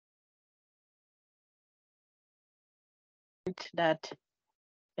that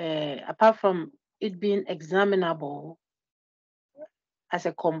apart from it being examinable as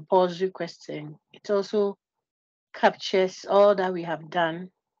a compulsory question, it also captures all that we have done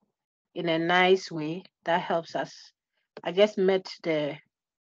in a nice way that helps us. I just met the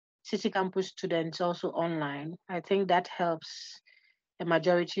City Campus students also online. I think that helps a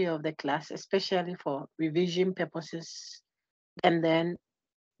majority of the class, especially for revision purposes. And then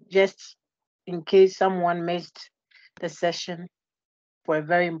just in case someone missed the session for a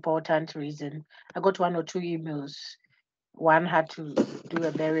very important reason, I got one or two emails. One had to do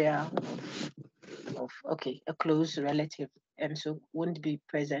a burial of okay, a close relative, and so won't be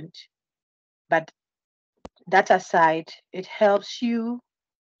present. But that aside, it helps you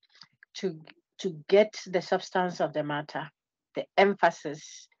to get the substance of the matter, the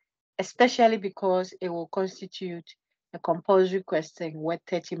emphasis, especially because it will constitute a compulsory question worth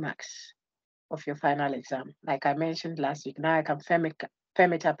 30 marks of your final exam. Like I mentioned last week, now I can firm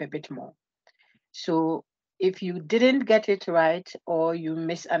it up a bit more. So if you didn't get it right or you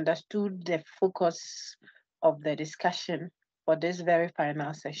misunderstood the focus of the discussion for this very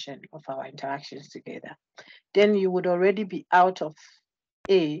final session of our interactions together, then you would already be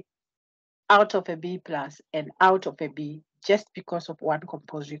A, out of a B plus, and out of a B just because of one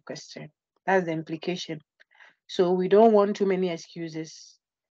compulsory question. That's the implication. So we don't want too many excuses.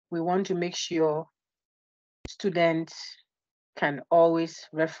 We want to make sure students can always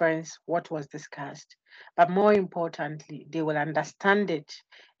reference what was discussed. But more importantly, they will understand it.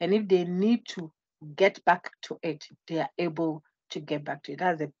 And if they need to get back to it, they are able to get back to it.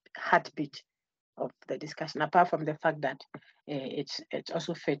 That's the heartbeat of the discussion, apart from the fact that it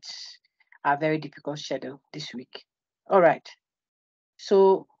also fits our very difficult schedule this week. All right.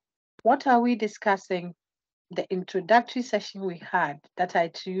 So, what are we discussing? The introductory session we had that I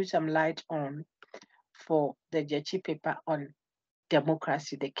threw some light on for the Gyekye paper on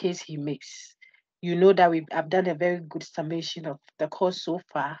democracy, the case he makes. You know that I've done a very good summation of the course so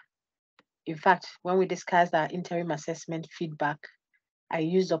far. In fact, when we discussed our interim assessment feedback, I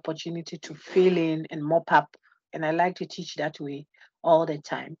used the opportunity to fill in and mop up, and I like to teach that way all the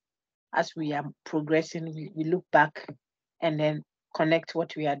time. As we are progressing, we look back and then connect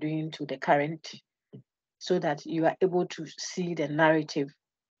what we are doing to the current so that you are able to see the narrative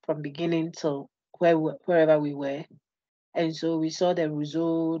from beginning till wherever we were. And so we saw the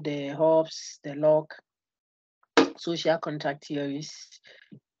Rousseau, the Hobbes, the Locke, social contract theories.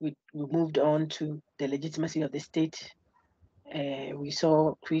 We moved on to the legitimacy of the state. We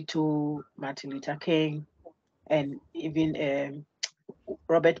saw Crito, Martin Luther King, and even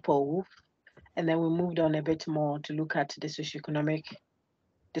Robert Paul. And then we moved on a bit more to look at the socioeconomic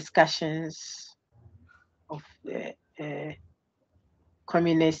discussions of the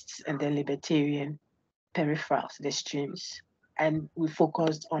communists and the libertarian peripherals, the extremes. And we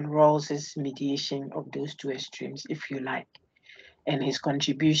focused on Rawls's mediation of those two extremes, if you like, and his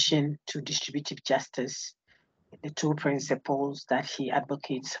contribution to distributive justice, the two principles that he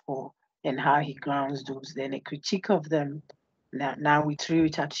advocates for, and how he grounds those, then a critique of them. Now we threw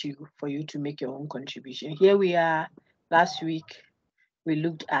it at you for you to make your own contribution. Here we are. Last week, we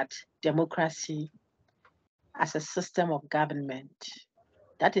looked at democracy as a system of government.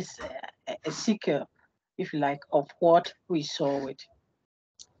 That is a sequel, if you like, of what we saw with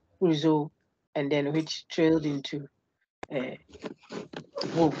Rousseau, and then which trailed into uh,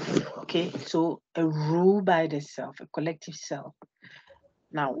 Wolf. Okay, so a rule by the self, a collective self.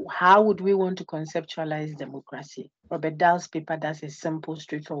 Now, how would we want to conceptualize democracy? Robert Dow's paper does a simple,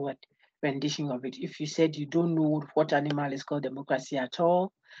 straightforward rendition of it. If you said you don't know what animal is called democracy at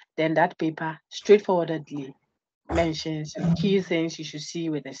all, then that paper straightforwardly mentions key things you should see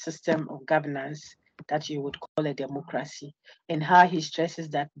with a system of governance that you would call a democracy, and how he stresses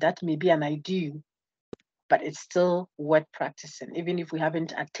that that may be an ideal, but it's still worth practicing. Even if we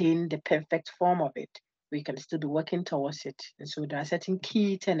haven't attained the perfect form of it, we can still be working towards it. And so there are certain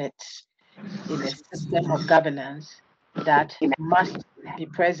key tenets in a system of governance that must be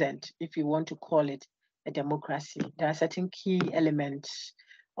present if you want to call it a democracy. There are certain key elements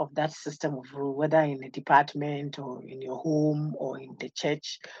of that system of rule, whether in a department or in your home or in the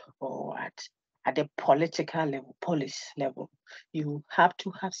church or at the political level, police level. You have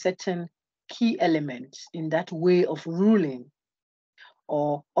to have certain key elements in that way of ruling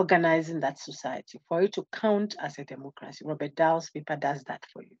or organizing that society for it to count as a democracy. Robert Dow's paper does that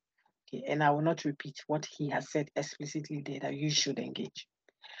for you. Okay, and I will not repeat what he has said explicitly there that you should engage.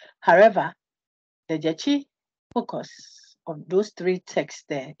 However, the Gyekye focus of those three texts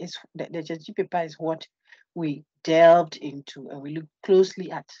there is the Gyekye paper is what we delved into and we looked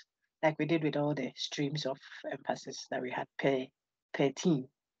closely at like we did with all the streams of emphasis that we had per team.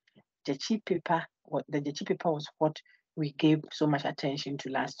 Gyekye paper, what the Gyekye paper was what we gave so much attention to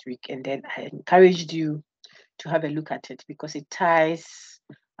last week, and then I encouraged you to have a look at it because it ties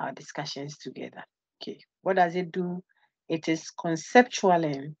our discussions together. Okay, what does it do? It is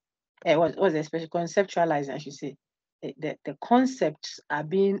conceptualizing. What was especially conceptualizing? I should say the concepts are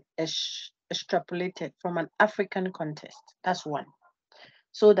being extrapolated from an African context. That's one,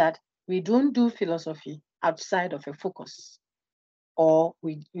 so that we don't do philosophy outside of a focus, or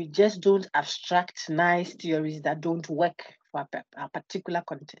we just don't abstract nice theories that don't work for a particular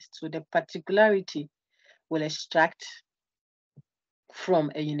context. So the particularity will extract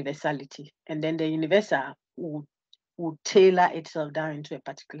from a universality, and then the universal will tailor itself down into a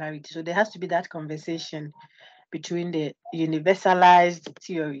particularity. So there has to be that conversation between the universalized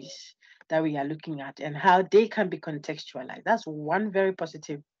theories that we are looking at and how they can be contextualized. That's one very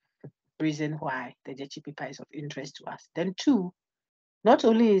positive reason why the Gyekye paper is of interest to us. Then two, not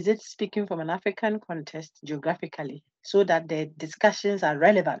only is it speaking from an African context geographically, so that the discussions are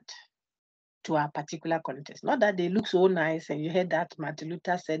relevant to our particular context. Not that they look so nice and you heard that Martin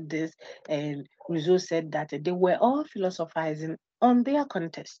Luther said this and Rousseau said that. They were all philosophizing on their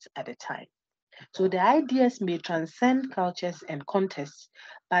context at the time. So the ideas may transcend cultures and contexts,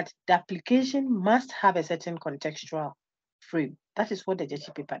 but the application must have a certain contextual frame. That is what the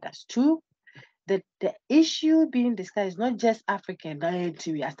Gyekye paper does. Two, the issue being discussed is not just African,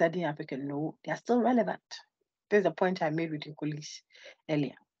 we are studying African. No, they are still relevant. There's a point I made with your colleagues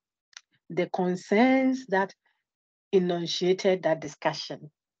earlier. The concerns that enunciated that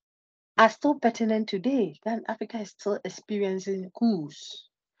discussion are still pertinent today. Then Africa is still experiencing coups,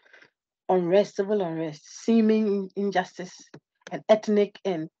 unrest, civil unrest, seeming injustice, and ethnic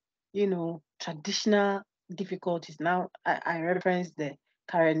and traditional difficulties. Now I reference the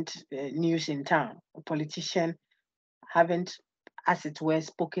current news in town. A politician haven't, as it were,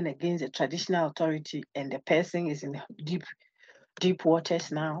 spoken against the traditional authority, and the person is in deep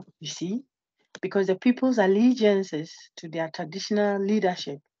waters now. You see, because the people's allegiances to their traditional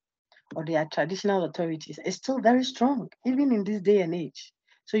leadership or their traditional authorities is still very strong, even in this day and age.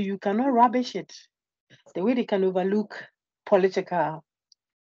 So you cannot rubbish it. The way they can overlook political,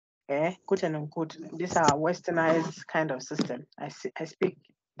 quote and unquote, this are westernized kind of system. I speak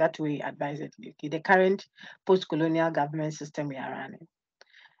that way advisedly. Okay? The current post-colonial government system we are running,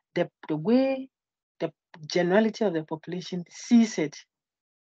 the way the generality of the population sees it,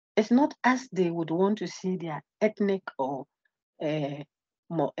 it's not as they would want to see their ethnic or uh,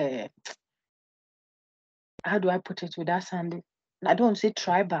 more, how do I put it without sounding, I don't want to say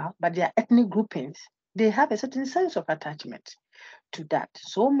tribal, but their ethnic groupings, they have a certain sense of attachment to that.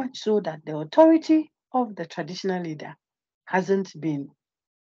 So much so that the authority of the traditional leader hasn't been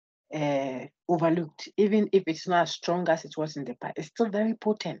overlooked, even if it's not as strong as it was in the past. It's still very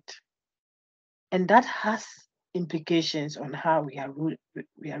potent. And that has implications on how we are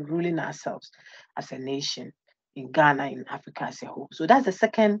ruling ourselves as a nation in Ghana, in Africa as a whole. So that's the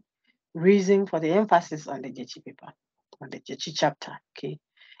second reason for the emphasis on the Gyekye paper, on the Gyekye chapter. Okay.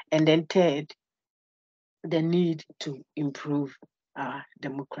 And then third, the need to improve our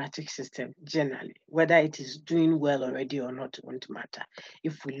democratic system generally, whether it is doing well already or not, won't matter.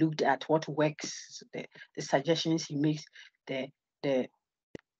 If we looked at what works, the suggestions he makes, the the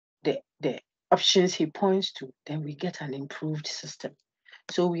the options he points to, then we get an improved system.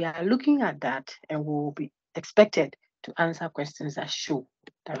 So we are looking at that, and we will be expected to answer questions that show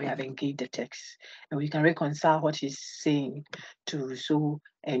that we have engaged the text, and we can reconcile what he's saying to Rousseau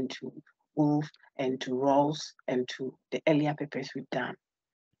and to Wolf and to Rawls and to the earlier papers we've done,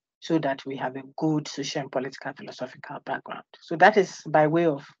 so that we have a good social and political philosophical background. So that is by way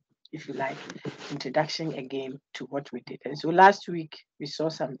of, if you like, introduction again to what we did. And so last week we saw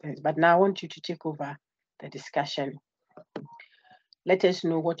some things, but now I want you to take over the discussion. Let us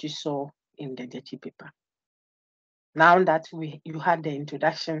know what you saw in the Gyekye paper. Now that you had the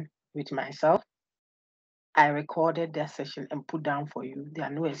introduction with myself, I recorded that session and put down for you. There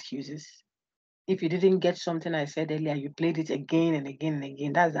are no excuses. If you didn't get something I said earlier, you played it again and again and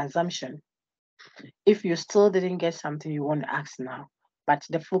again. That's the assumption. If you still didn't get something, you want to ask now. But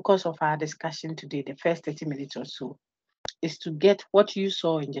the focus of our discussion today, the first 30 minutes or so, is to get what you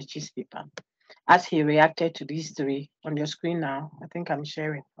saw in Gyekye's paper as he reacted to these three on your screen now. I think I'm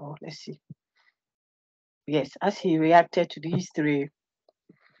sharing. Oh, let's see. Yes, as he reacted to these three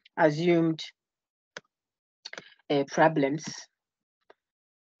assumed problems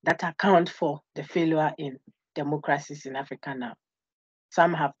that account for the failure in democracies in Africa now.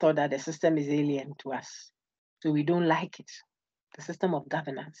 Some have thought that the system is alien to us, so we don't like it, the system of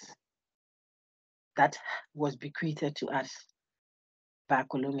governance. that was bequeathed to us by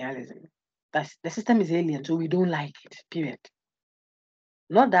colonialism. That's, the system is alien, so we don't like it, period.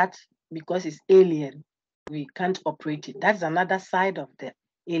 Not that because it's alien, we can't operate it. That's another side of the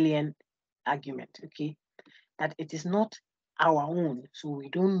alien argument, okay? That it is not our own, so we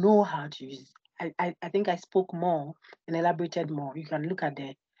don't know how to use it. I think I spoke more and elaborated more. You can look at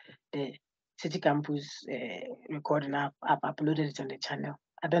the City Campus recording. I've uploaded it on the channel.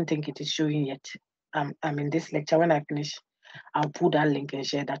 I don't think it is showing yet. I'm in this lecture. When I finish, I'll put that link and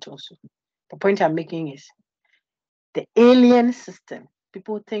share that also. The point I'm making is the alien system.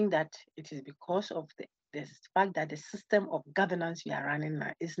 People think that it is because of the fact that the system of governance we are running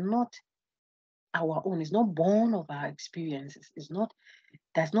now is not our own. It's not born of our experiences. It's not,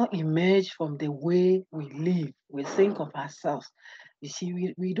 does not emerge from the way we live. We think of ourselves. You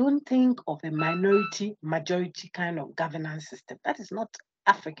see, we don't think of a minority majority kind of governance system. That is not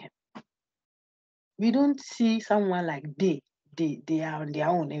African. We don't see someone like they are on their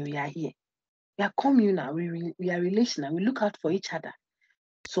own and we are here. We are communal, we are relational, we look out for each other.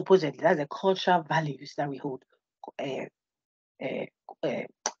 Supposedly, that's the cultural values that we hold. Uh, uh, uh,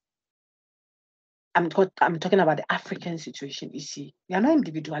 I'm talking about the African situation. You see, we are not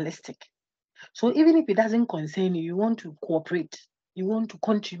individualistic. So even if it doesn't concern you, you want to cooperate, you want to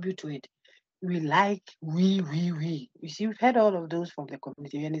contribute to it. We like we. You see, we've heard all of those from the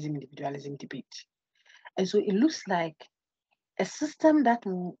communitarianism, individualism debate. And so it looks like a system that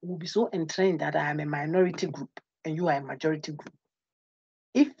will be so entrenched that I am a minority group and you are a majority group.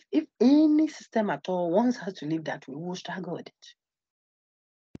 If any system at all wants us to live that way, we will struggle with it.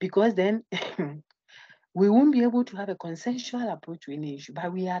 Because then we won't be able to have a consensual approach to any issue,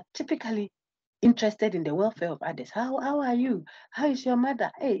 but we are typically interested in the welfare of others. How are you? How is your mother?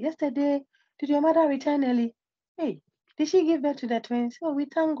 Hey, yesterday, did your mother return early? Hey, did she give birth to the twins? Oh, we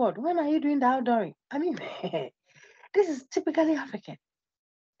thank God. When are you doing the outdooring? I mean, this is typically African.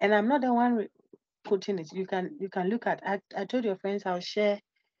 And I'm not the one quoting it. You can look at. I told your friends I'll share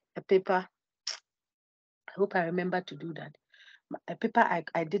a paper. I hope I remember to do that. A paper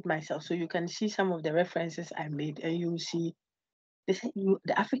I did myself, so you can see some of the references I made, and you see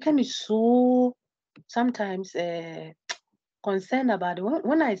the African is so sometimes concerned about it.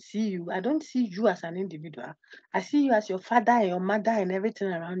 When I see you, I don't see you as an individual. I see you as your father and your mother and everything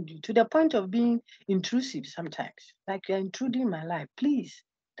around you, to the point of being intrusive sometimes. Like you're intruding my life. Please,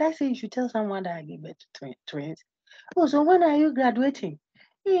 did I say you should tell someone that I gave birth to twins? Oh, so when are you graduating?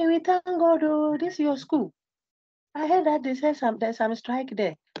 Hey, we thank God, oh, this is your school. I heard that they said there's some strike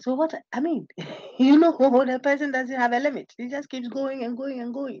there. So what, I mean, the person doesn't have a limit. He just keeps going and going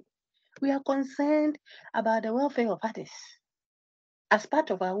and going. We are concerned about the welfare of others as part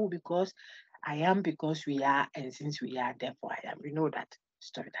of our who, because I am, because we are, and since we are, therefore I am. We know that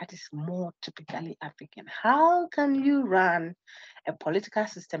story. That is more typically African. How can you run a political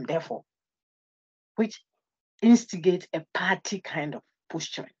system, therefore, which instigates a party kind of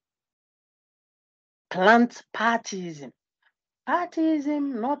posturing? Plant partyism.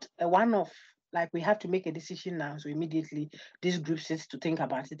 Partyism, not a one-off, like we have to make a decision now, so immediately this group sits to think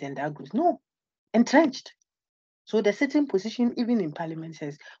about it and that group. No, entrenched. So the sitting position, even in parliament,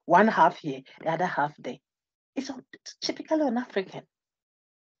 says one half here, the other half there. It's typically un African.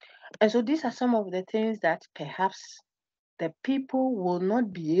 And so these are some of the things that perhaps the people will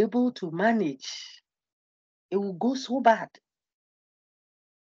not be able to manage. It will go so bad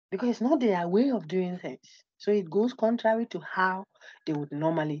because it's not their way of doing things. So it goes contrary to how they would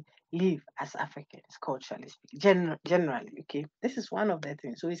normally live as Africans, culturally speaking, generally. Okay, this is one of the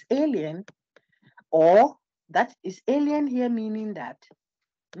things. So it's alien, or that is alien here, meaning that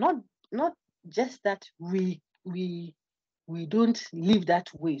not not just that we don't live that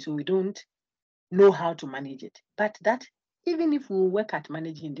way, so we don't know how to manage it, but that even if we work at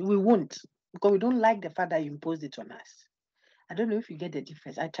managing it, we won't, because we don't like the fact that you imposed it on us. I don't know if you get the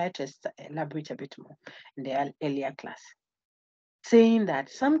difference. I tried to elaborate a bit more in the earlier class, saying that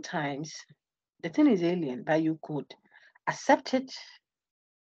sometimes the thing is alien, but you could accept it,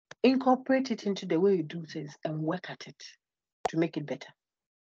 incorporate it into the way you do things, and work at it to make it better.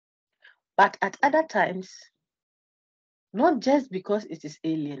 But at other times, not just because it is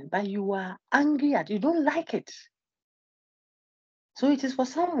alien, but you are angry at it, you don't like it. So it is for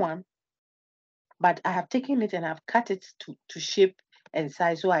someone, but I have taken it and I've cut it to shape and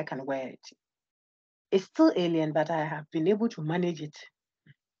size so I can wear it. It's still alien, but I have been able to manage it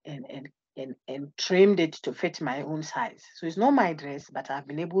and and trimmed it to fit my own size. So it's not my dress, but I've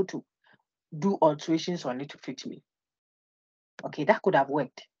been able to do alterations on it to fit me. Okay, that could have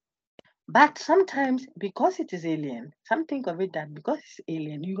worked. But sometimes, because it is alien, some think of it that because it's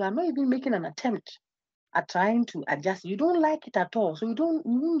alien, you are not even making an attempt at trying to adjust. You don't like it at all, so you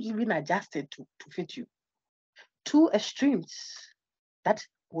won't even adjust it to fit you. Two extremes that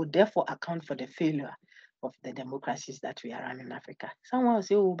would therefore account for the failure of the democracies that we are running in Africa. Someone will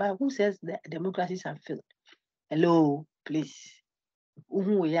say, "Oh, but who says the democracies have failed?" Hello, please.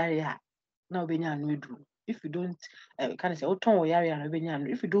 Now, if you don't, kind of say,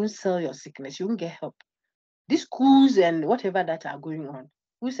 if you don't sell your sickness, you won't get help. These schools and whatever that are going on,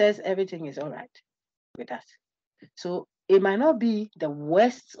 who says everything is all right with us? So it might not be the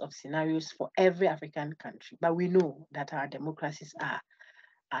worst of scenarios for every African country, but we know that our democracies are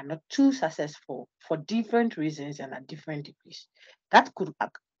not too successful for different reasons and at different degrees. That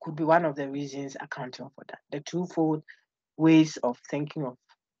could be one of the reasons accounting for that. The twofold ways of thinking of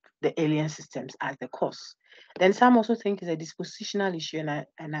the alien systems as the cause. Then some also think it's a dispositional issue,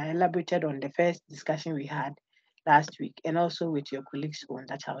 and I elaborated on the first discussion we had last week, and also with your colleagues on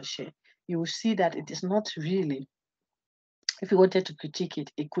that I'll share. You will see that it is not really, if you wanted to critique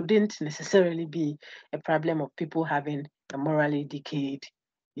it, it couldn't necessarily be a problem of people having a morally decayed,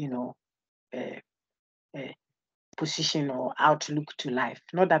 you know, uh, uh, position or outlook to life.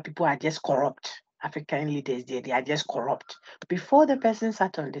 Not that people are just corrupt. African leaders, they are just corrupt. Before the person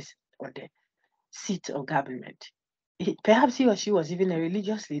sat on the seat of government, perhaps he or she was even a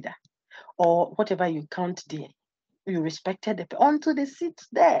religious leader or whatever you count there. You respected the until they sit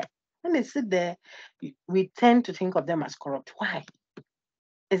there. When they sit there, we tend to think of them as corrupt. Why?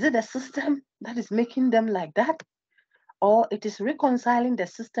 Is it the system that is making them like that? Or it is reconciling the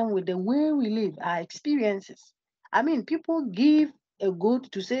system with the way we live, our experiences? I mean, people give a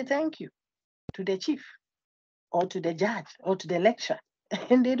good to say thank you to the chief or to the judge or to the lecturer,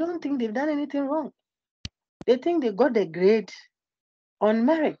 and they don't think they've done anything wrong. They think they got the grade on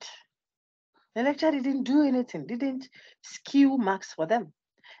merit. The lecturer didn't do anything, didn't skew marks for them.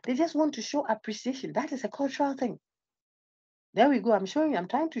 They just want to show appreciation. That is a cultural thing. There we go. I'm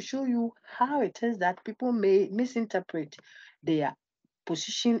trying to show you how it is that people may misinterpret their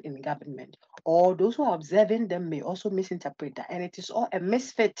position in government, or those who are observing them may also misinterpret that. And it is all a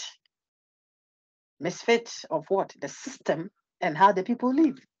misfit of what? The system and how the people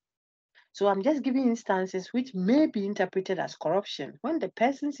live. So I'm just giving instances which may be interpreted as corruption when the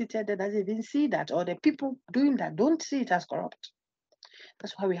person seated there doesn't even see that, or the people doing that don't see it as corrupt.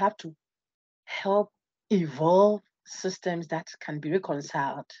 That's why we have to help evolve systems that can be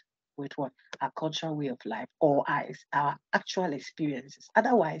reconciled with what our cultural way of life or our actual experiences.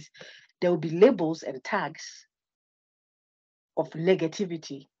 Otherwise, there will be labels and tags of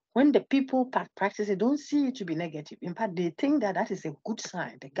negativity. When the people practice it, don't see it to be negative. In fact, they think that that is a good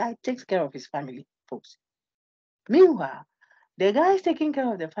sign. The guy takes care of his family folks. Meanwhile, the guy is taking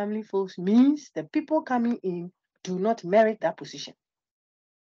care of the family folks means the people coming in do not merit that position.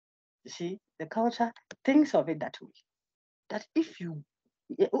 You see, the culture thinks of it that way. That if you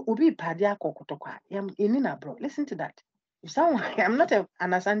Obi Padia Kokotokwa, listen to that. If someone I'm not an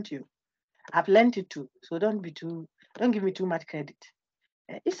Asante, I've learned it too. So don't give me too much credit.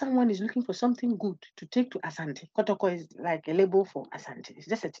 If someone is looking for something good to take to Asante, Kotoko is like a label for Asante. It's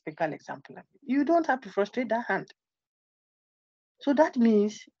just a typical example. You don't have to frustrate that hand. So that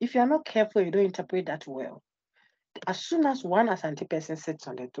means if you're not careful, you don't interpret that well. As soon as one Asante person sits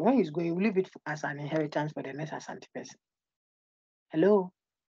on it, when he's going, you leave it as an inheritance for the next Asante person. Hello?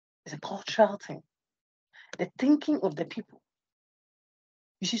 It's a cultural thing. The thinking of the people.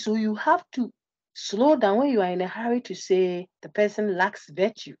 You see, so you have to slow down when you are in a hurry to say the person lacks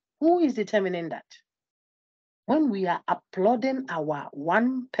virtue. Who is determining that? When we are applauding our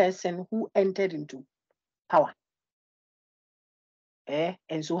one person who entered into power,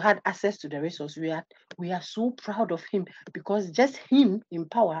 and so had access to the resource, we are so proud of him because just him in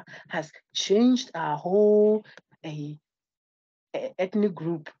power has changed our whole ethnic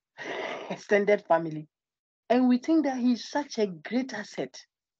group, extended family, and we think that he's such a great asset.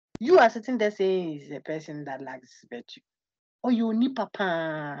 You are sitting there saying he's a person that lacks virtue. Or you need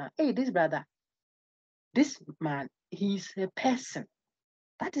papa. Hey, this brother, this man, he's a person.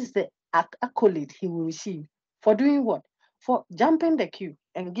 That is the accolade he will receive for doing what? For jumping the queue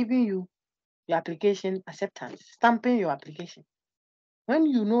and giving you your application acceptance, stamping your application. When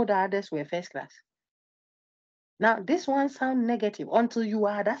you know the others were first class. Now, this one sounds negative until you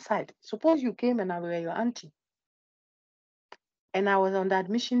are that side. Suppose you came and I were your auntie, and I was on the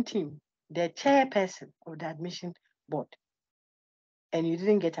admission team, the chairperson of the admission board, and you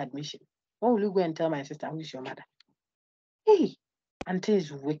didn't get admission. What will you go and tell my sister who is your mother? Hey, auntie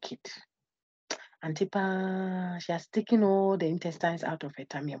is wicked. Antipa, she has taken all the intestines out of her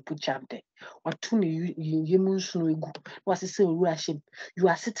tummy and put jam there. You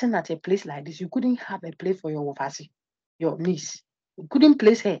are sitting at a place like this. You couldn't have a place for your wafasi, your niece. You couldn't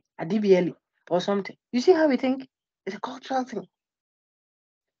place her at DBL or something. You see how we think? It's a cultural thing.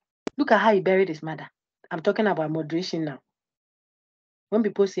 Look at how he buried his mother. I'm talking about moderation now. When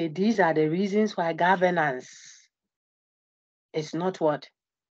people say these are the reasons why governance is not what?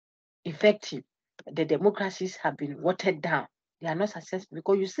 Effective. The democracies have been watered down. They are not successful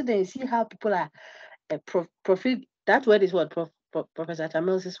because you sit there and see how people are profit. That word is what Professor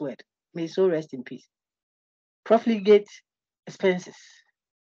Tamil's word. May so rest in peace. Profligate expenses.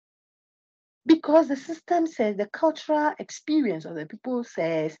 Because the system says, the cultural experience of the people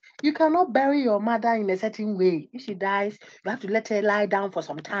says, you cannot bury your mother in a certain way. If she dies, you have to let her lie down for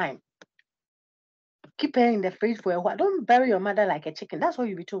some time. Keep her in the fridge for a while. Don't bury your mother like a chicken. That's what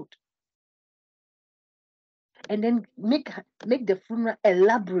you'll be told. And then make the funeral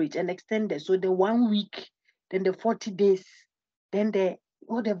elaborate and extended. So the 1 week, then the 40 days, then the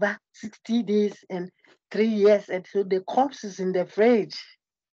whatever 60 days and 3 years. And so the corpse is in the fridge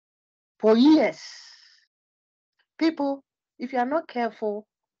for years. People, if you are not careful,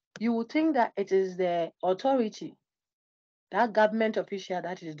 you will think that it is the authority, that government official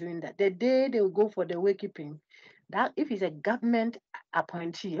that is doing that. The day they will go for the wakekeeping, that if it's a government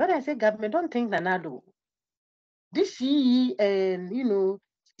appointee, when I say government, don't think Nanado. This CE and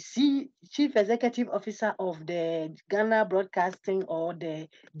chief executive officer of the Ghana Broadcasting or the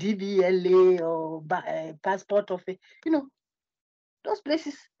DVLA or passport office, those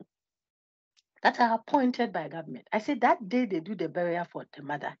places that are appointed by government. I said that day they do the burial for the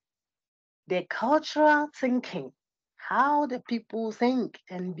mother. The cultural thinking, how the people think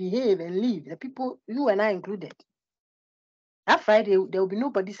and behave and live, the people, you and I included. That Friday, there will be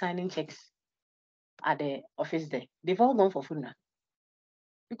nobody signing checks at the office there. They've all gone for food now.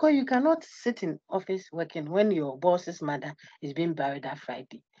 Because you cannot sit in office working when your boss's mother is being buried that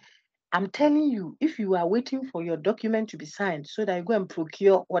Friday. I'm telling you, if you are waiting for your document to be signed so that you go and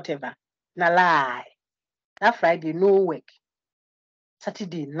procure whatever, na lie. That Friday, no work.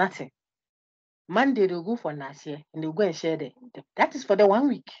 Saturday, nothing. Monday, they'll go for Nasia and they'll go and share that is for the 1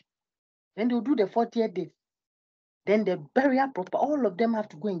 week. Then they'll do the 40th day. Then the burial proper, all of them have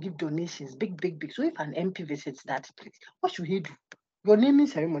to go and give donations, big, big, big. So if an MP visits that place, what should he do? Your naming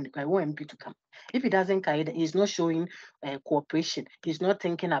ceremony, I want MP to come. If he doesn't come, he's not showing cooperation. He's not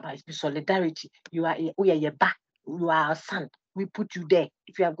thinking about solidarity. You are your back. You are our son. We put you there.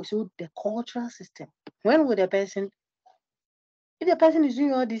 If you have so the cultural system. When would if the person is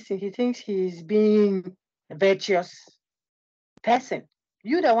doing all these things, he thinks he's being a virtuous person.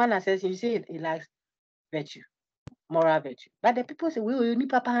 You the one assessing, you say he likes virtue, moral virtue. But the people say, well, you need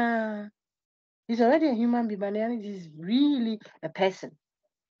papa. He's already a human being, but he's really a person.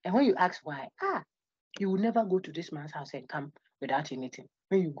 And when you ask why, you will never go to this man's house and come without anything.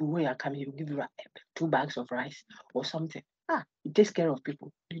 When you go, when you're coming, he will give you 2 bags of rice or something. He takes care of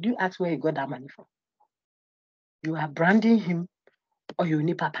people. Did you ask where he got that money from? You are branding him or you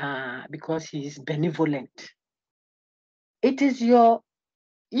need papa because he is benevolent. It is your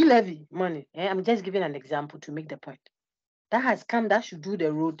e-levy money. I'm just giving an example to make the point. That has come, that should do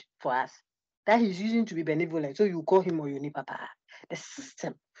the road for us. That he's using to be benevolent. So you call him or you need papa. The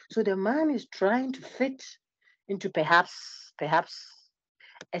system. So the man is trying to fit into perhaps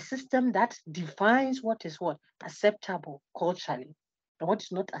a system that defines what is acceptable culturally and what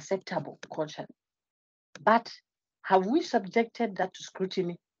is not acceptable culturally. But have we subjected that to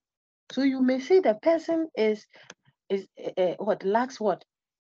scrutiny? So you may say the person is lacks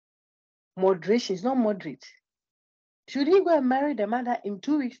moderation. Is not moderate. Should he go and marry the mother in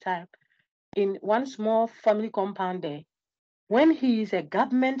 2 weeks' time in one small family compound there when he is a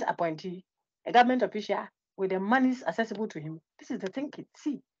government appointee, a government official with the monies accessible to him? This is the thinking.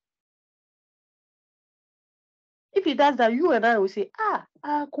 See, if he does that, you and I will say,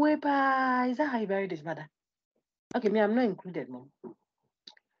 Kwepa, is that how he buried his mother? Okay, me, I'm not included, mom.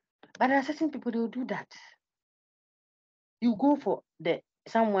 But there are certain people, they will do that. You go for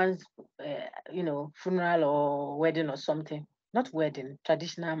someone's, funeral or wedding or something. Not wedding,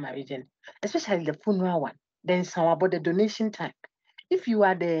 traditional marriage, and especially the funeral one. Then some about the donation type. If you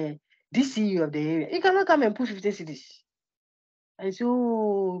are the DCE of the area, you cannot come and put 50 cedis. And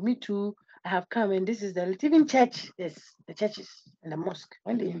so, me too, I have come, and this is even church, yes, the churches and the mosque,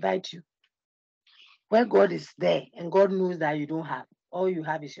 when they invite you, where God is there, and God knows that you don't have. All you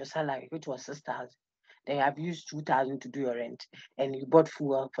have is your salary, which was 6,000. They have used 2,000 to do your rent, and you bought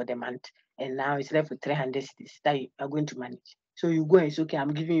fuel for the month, and now it's left with 300 cities that you are going to manage. So you go and say, okay,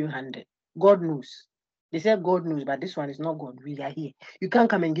 I'm giving you 100. God knows. They said God knows, but this one is not God. We are here. You can't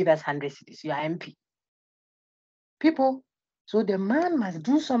come and give us 100 cities. You are MP. People, so the man must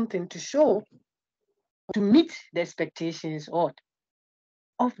do something to show, to meet the expectations of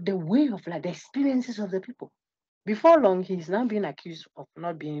the way of life, the experiences of the people. Before long, he's now being accused of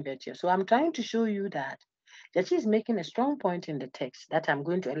not being virtuous. So I'm trying to show you that she is making a strong point in the text that I'm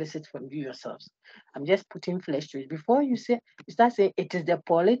going to elicit from you yourselves. I'm just putting flesh to it. Before you start saying it is the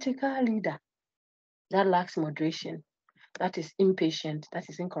political leader that lacks moderation, that is impatient, that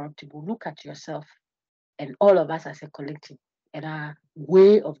is incorruptible. Look at yourself and all of us as a collective and our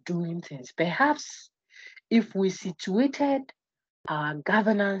way of doing things. Perhaps if we situated our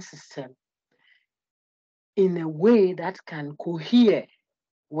governance system in a way that can cohere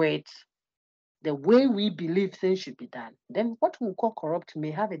with the way we believe things should be done, then what we call corrupt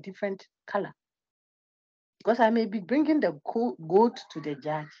may have a different color. Because I may be bringing the goat to the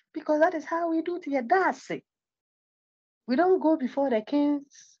judge, because that is how we do it here. That's it. We don't go before the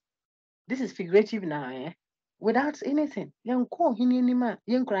kings. This is figurative now, without anything. Even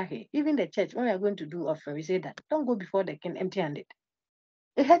the church, when we are going to do offering, we say that don't go before the king empty-handed.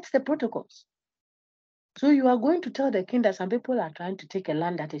 It hurts the protocols. So you are going to tell the king that some people are trying to take a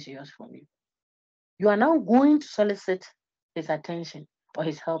land that is yours from you. You are now going to solicit his attention or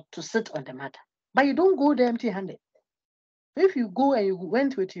his help to sit on the matter. But you don't go there empty-handed. If you go and you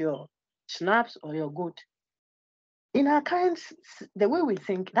went with your schnapps or your goat, in our current, the way we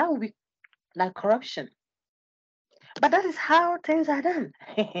think, that would be like corruption. But that is how things are done.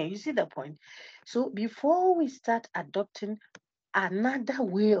 You see the point? So before we start adopting another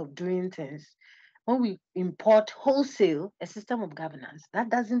way of doing things, when we import wholesale a system of governance that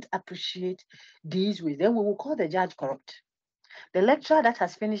doesn't appreciate these ways, then we will call the judge corrupt. The lecturer that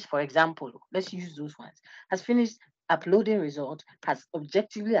has finished, for example, let's use those ones, has finished uploading results, has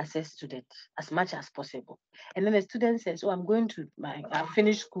objectively assessed students as much as possible. And then the student says, oh, I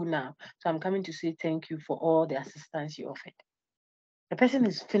finished school now, so I'm coming to say thank you for all the assistance you offered. The person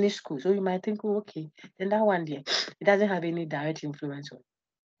is finished school, so you might think, oh, okay, then that one there, it doesn't have any direct influence on.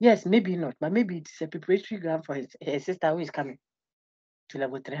 Yes, maybe not, but maybe it's a preparatory ground for his sister who is coming to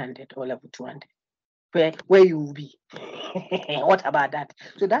level 300 or level 200, where you will be. What about that?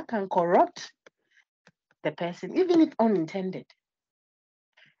 So that can corrupt the person, even if unintended.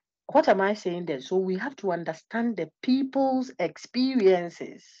 What am I saying there? So we have to understand the people's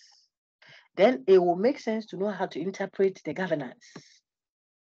experiences. Then it will make sense to know how to interpret the governance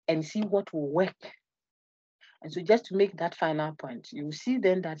and see what will work. And so just to make that final point, you will see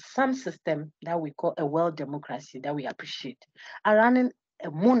then that some system that we call a world democracy that we appreciate are running a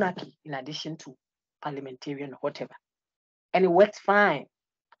monarchy in addition to parliamentarian or whatever. And it works fine.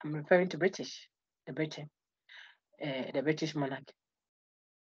 I'm referring to the Britain, the British monarchy.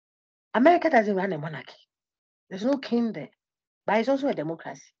 America doesn't run a monarchy. There's no king there, but it's also a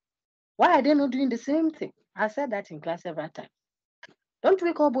democracy. Why are they not doing the same thing? I said that in class several times. Don't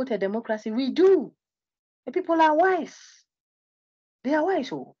we call both a democracy? We do. The people are wise. They are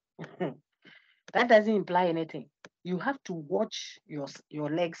wise. Oh. That doesn't imply anything. You have to watch your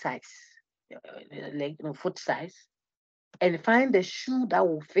leg size, foot size, and find the shoe that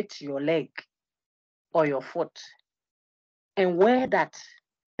will fit your leg or your foot, and wear that.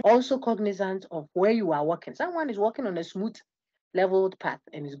 Also cognizant of where you are walking. Someone is walking on a smooth, leveled path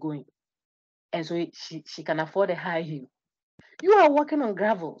and is going, and so she can afford a high heel. You are walking on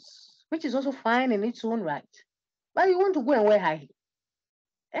gravels, which is also fine in its own right, but you want to go and wear high heel.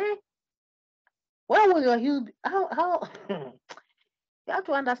 Eh? Where will your heel be? How you have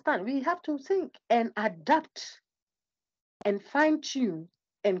to understand, we have to think and adapt and fine tune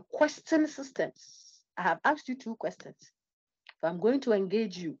and question systems. I have asked you 2 questions. So I'm going to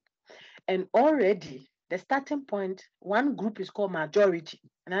engage you. And already the starting point, one group is called majority,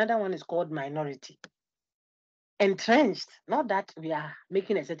 another one is called minority. Entrenched, not that we are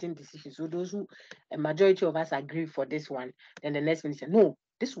making a certain decision. So those who, a majority of us agree for this one, then the next one say, no,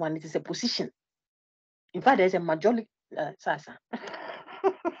 this one, it is a position. In fact, there's a majority, Sasa.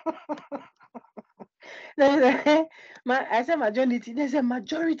 I said majority, there's a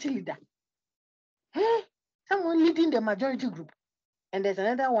majority leader. Hey, someone leading the majority group, and there's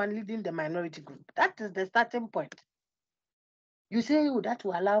another one leading the minority group. That is the starting point. You say, oh, that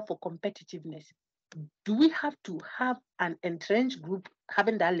will allow for competitiveness. Do we have to have an entrenched group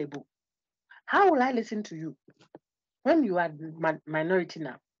having that label? How will I listen to you when you are minority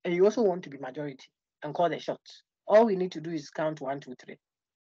now and you also want to be majority and call the shots? All we need to do is count 1, 2, 3.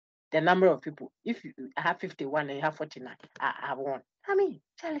 The number of people. If you have 51 and you have 49, I have won. I mean,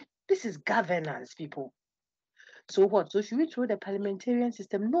 Charlie, this is governance, people. So what? So should we throw the parliamentarian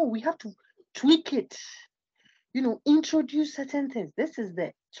system? No, we have to tweak it. Introduce certain things. This is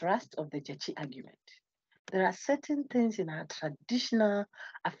the thrust of the Gyekye argument. There are certain things in our traditional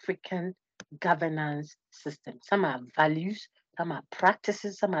African governance system. Some are values, some are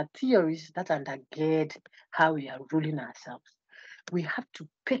practices, some are theories that undergird how we are ruling ourselves. We have to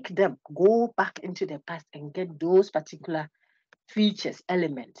pick them, go back into the past and get those particular features,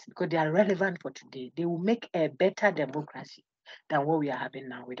 elements, because they are relevant for today. They will make a better democracy than what we are having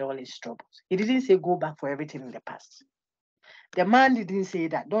now with all its troubles. He didn't say go back for everything in the past. The man didn't say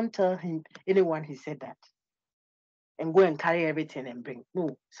that. Don't tell him anyone he said that and go and carry everything and bring.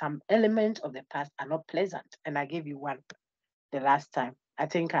 No, some elements of the past are not pleasant. And I gave you one the last time. I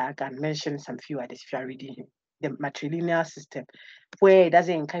think I can mention some few others if you are reading him. The matrilineal system, where it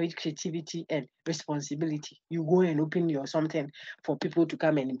doesn't encourage creativity and responsibility. You go and open your something for people to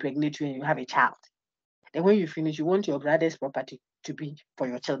come and impregnate you and you have a child. Then when you finish, you want your brother's property to be for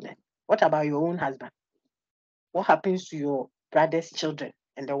your children. What about your own husband? What happens to your brother's children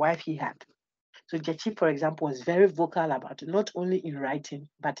and the wife he had? So Gyekye, for example, was very vocal about it, not only in writing,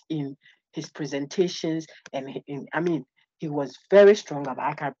 but in his presentations. He was very strong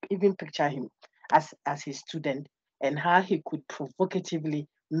about it. I can even picture him as his student and how he could provocatively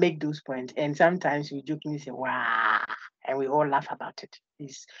make those points. And sometimes we jokingly say, wow, and we all laugh about it.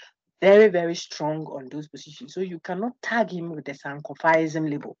 He's very, very strong on those positions. So you cannot tag him with the Sankophism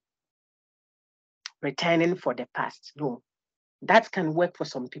label, returning for the past. No, that can work for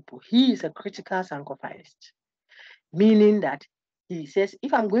some people. He is a critical Sankophist, meaning that he says,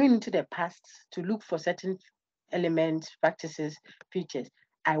 if I'm going into the past to look for certain elements, practices, features,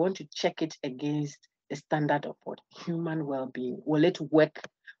 I want to check it against the standard of what? Human well-being. Will it work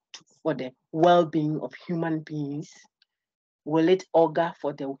for the well-being of human beings? Will it augur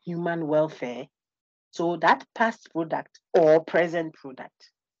for the human welfare? So that past product or present product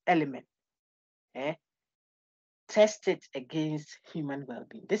element, test it against human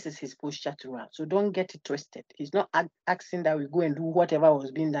well-being. This is his posture throughout. So don't get it twisted. He's not asking that we go and do whatever was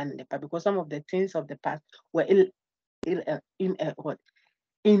being done in the past, because some of the things of the past were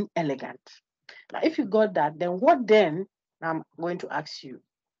inelegant. Now, if you got that, then what then? I'm going to ask you,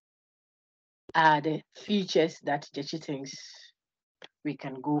 are the features that Gyekye thinks we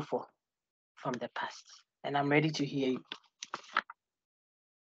can go for from the past? And I'm ready to hear you.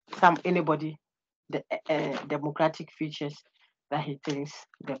 Anybody, the democratic features that he thinks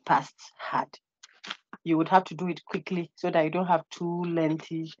the past had. You would have to do it quickly so that you don't have too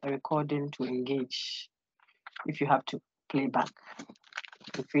lengthy a recording to engage if you have to play back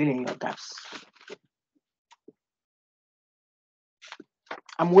to fill in your gaps.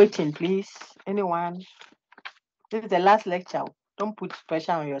 I'm waiting, please. Anyone? This is the last lecture. Don't put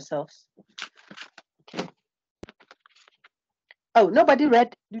pressure on yourselves. Okay. Oh, nobody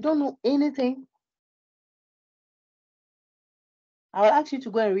read? You don't know anything? I will ask you to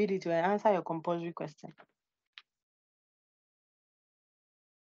go and read it and answer your compulsory question.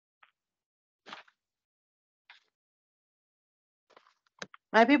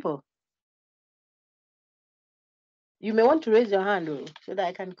 My people, you may want to raise your hand so that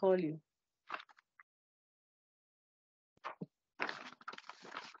I can call you.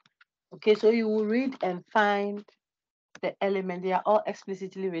 Okay, so you will read and find the element. They are all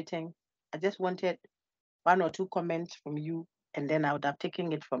explicitly written. I just wanted one or two comments from you, and then I would have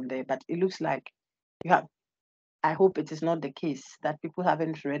taken it from there. But it looks like you have. I hope it is not the case that people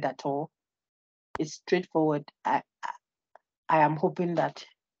haven't read at all. It's straightforward. I am hoping that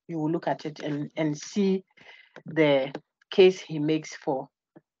you will look at it and see the case he makes for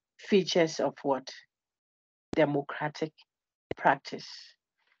features of what? Democratic practice.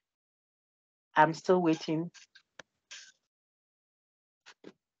 I'm still waiting.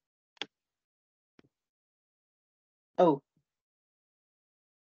 Oh,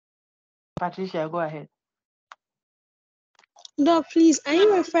 Patricia, go ahead. No, please, are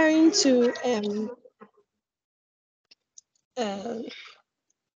you referring to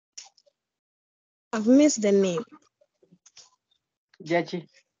I've missed the name. Gyekye.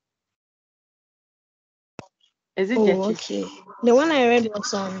 Is it Oh, Gyekye? okay. The one I read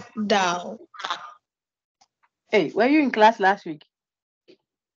was on Dow. Hey, were you in class last week?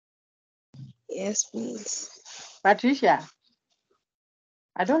 Yes, please. Patricia,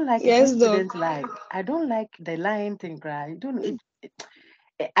 I don't like it when students lie. I don't like the lying thing, right?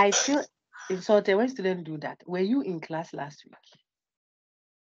 I feel insulted when students do that. Were you in class last week?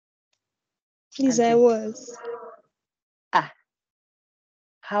 Please, Auntie? I was.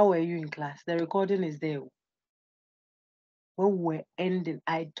 How were you in class? The recording is there. when we were ending,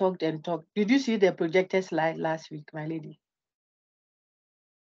 I talked and talked. Did you see the projected slide last week, my lady?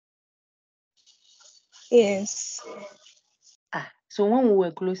 Yes. So when we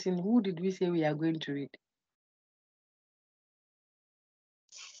were closing, who did we say we are going to read?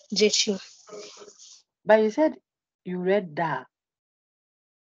 Gyekye. But you said you read that.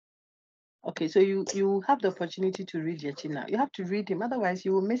 Okay, so you have the opportunity to read Gyekye now. You have to read him, otherwise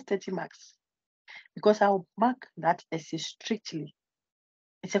you will miss 30 marks. Because I'll mark that essay strictly.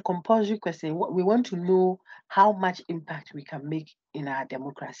 It's a compulsory question. We want to know how much impact we can make in our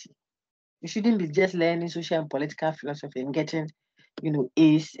democracy. We shouldn't be just learning social and political philosophy and getting,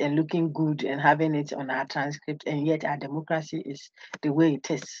 A's and looking good and having it on our transcript, and yet our democracy is the way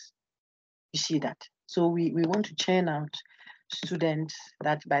it is. You see that? So we want to churn out students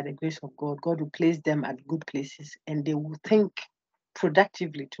that by the grace of God will place them at good places and they will think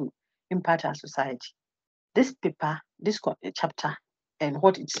productively to impact our society. This paper, this chapter, and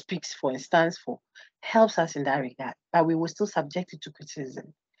what it speaks for and stands for helps us in that regard, but we will still subject it to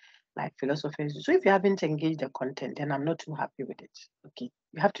criticism like philosophers. So if you haven't engaged the content, then I'm not too happy with it. Okay,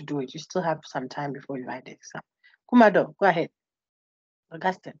 you have to do it. You still have some time before you write the exam. Kumado, go ahead.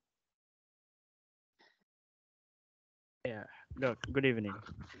 Augustine. Yeah, Doc, good evening.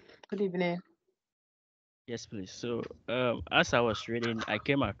 Good evening. Yes, please. So, as I was reading, I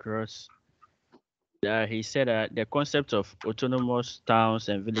came across that he said that the concept of autonomous towns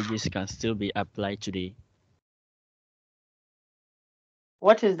and villages can still be applied today.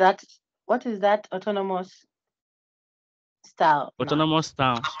 What is that? What is that autonomous style now? Autonomous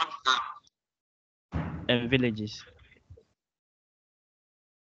towns and villages.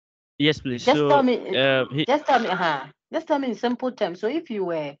 Yes, please. Just tell So, me. he Just tell me. Just tell me in simple terms. So if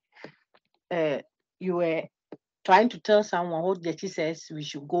uh, you were trying to tell someone what Jechi says we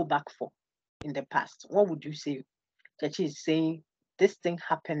should go back for in the past, what would you say? Jechi is saying this thing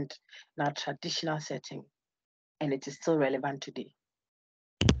happened in our traditional setting and it is still relevant today.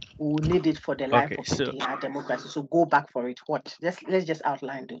 We will need it for the life okay. of So, today, our democracy. So go back for it. What? Let's just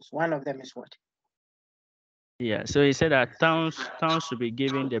outline those. One of them is what? yeah. So he said that towns should be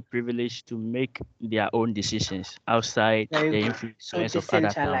given the privilege to make their own decisions outside Very the good. So influence of other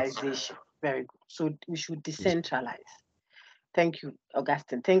towns. decentralization. Very good. So we should Yes. decentralize. Thank you,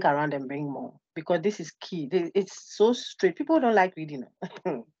 Augustine. Think around and bring more because this is key. It's so straight. People don't like reading.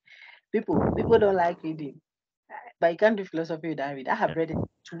 People don't like reading, but you can't do philosophy without reading. I have read it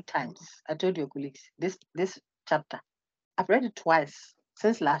 2 times. I told your colleagues this chapter. I've read it twice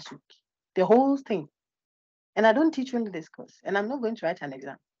since last week. The whole thing, and I don't teach only this course, and I'm not going to write an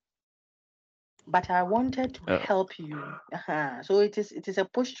exam. But I wanted to Uh, help you. So it is a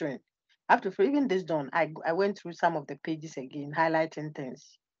posturing. After for even this done, I went through some of the pages again, highlighting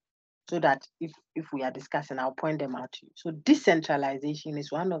things so that if we are discussing, I'll point them out to you. So decentralization is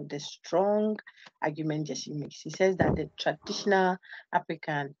one of the strong arguments Jesse makes. He says that the traditional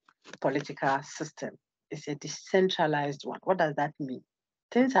African political system is a decentralized one. What does that mean?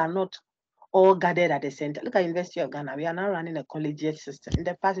 Things are not all gathered at the center. Look at University of Ghana. We are now running a collegiate system. In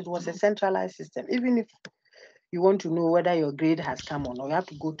the past, it was a centralized system. Even if you want to know whether your grade has come or not, you have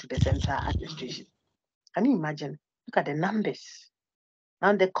to go to the central administration. Can you imagine? Look at the numbers.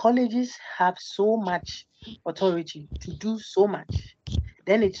 And the colleges have so much authority to do so much.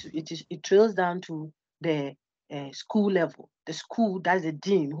 Then it trails down to the school level. The school, that's the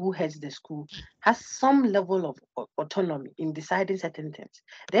dean who heads the school, has some level of autonomy in deciding certain things.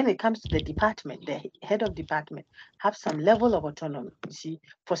 Then it comes to the department. The head of department have some level of autonomy, you see,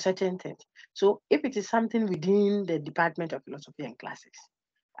 for certain things. So if it is something within the Department of Philosophy and Classics,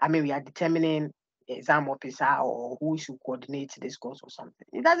 I mean, we are determining exam officer or who should coordinate this course or something.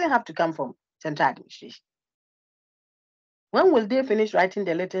 It doesn't have to come from central administration. When will they finish writing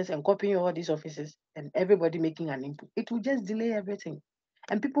the letters and copying all these offices and everybody making an input? It will just delay everything.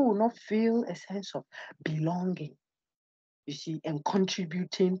 And people will not feel a sense of belonging, you see, and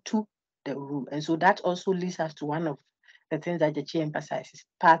contributing to the room. And so that also leads us to one of the things that Gyekye emphasizes,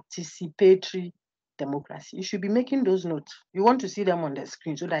 participatory democracy. You should be making those notes. You want to see them on the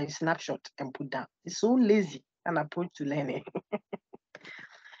screen so that you snapshot and put down. It's so lazy an approach to learning.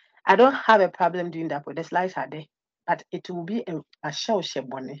 I don't have a problem doing that, but the slides are there. But it will be a shell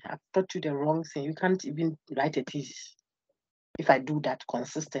shebone. I've taught you the wrong thing. You can't even write a thesis. If I do that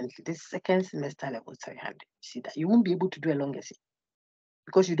consistently, this second semester level 300, you see that you won't be able to do a long essay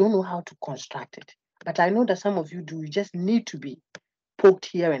because you don't know how to construct it. But I know that some of you do. You just need to be poked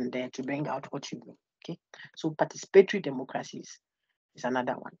here and there to bring out what you know. Okay. So participatory democracy is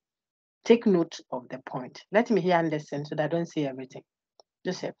another one. Take note of the point. Let me hear and listen so that I don't say everything.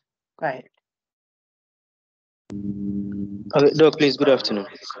 Joseph, go ahead. Okay, Doc, please, good afternoon.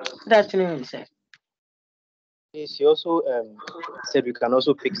 Good afternoon, sir. Yes, he also said we can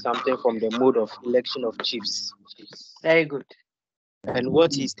also pick something from the mode of election of chiefs. Very good. And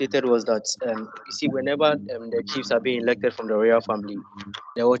what he stated was that, you see, whenever the chiefs are being elected from the royal family,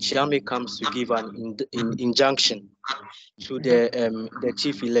 the Ochiame comes to give an injunction to the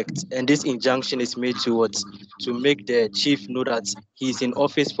chief elect, and this injunction is made to what, to make the chief know that he is in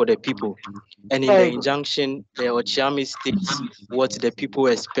office for the people, and in the Very good. injunction the Ochiami states what the people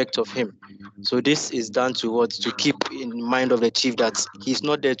expect of him. So this is done to what, to keep in mind of the chief that he's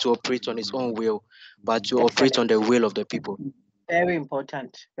not there to operate on his own will, but to operate on Excellent. the will of the people. Very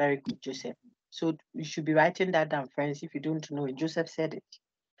important. Very good, Joseph. So you should be writing that down, friends, if you don't know it. Joseph said it.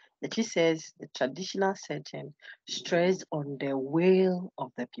 The chief says the traditional setting stressed on the will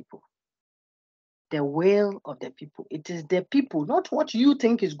of the people. The will of the people. It is the people, not what you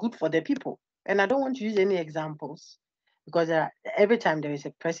think is good for the people. And I don't want to use any examples because every time there is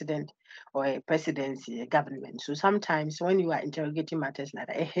a president or a presidency, a government. So sometimes when you are interrogating matters like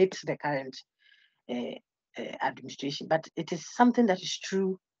that, it hits the current uh, administration. But it is something that is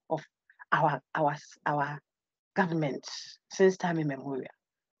true of our government since time immemorial.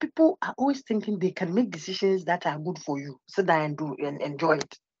 People are always thinking they can make decisions that are good for you. Sit down and do and enjoy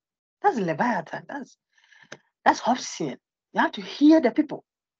it. That's Leviathan. That's Hobbesian. You have to hear the people.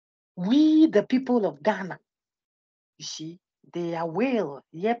 We, the people of Ghana, you see, they are will,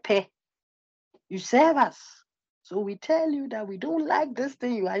 yepe. You serve us. So we tell you that we don't like this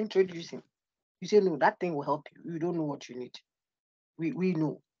thing you are introducing. You say, no, that thing will help you. You don't know what you need. We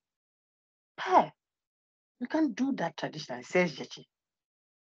know. Hey, you can't do that traditionally, says Gyekye.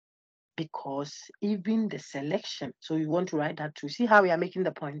 Because even the selection, so you want to write that too. See how we are making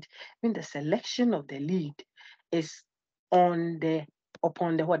the point? Even the selection of the lead is upon the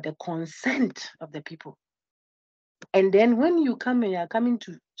what, the consent of the people. And then when you come and you are coming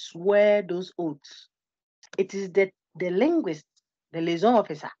to swear those oaths, it is the linguist, the liaison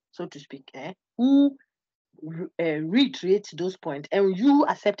officer, so to speak, who reiterates those points, and you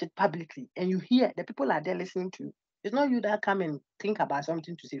accept it publicly, and you hear the people are there listening to you. It's not you that come and think about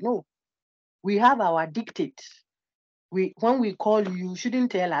something to say. No, we have our dictate. When we call you, you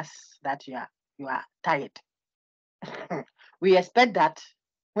shouldn't tell us that you are tired. We expect that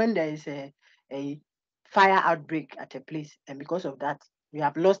when there is a fire outbreak at a place, and because of that, we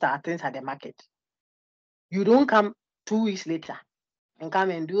have lost our things at the market. You don't come 2 weeks later and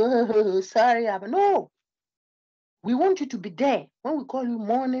come and do, oh, sorry, no. We want you to be there. When we call you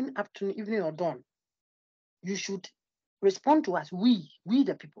morning, afternoon, evening, or dawn, you should respond to us. We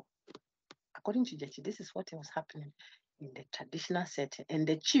the people. According to Gyekye, this is what was happening in the traditional setting. And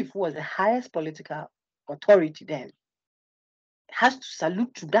the chief, who was the highest political authority then, has to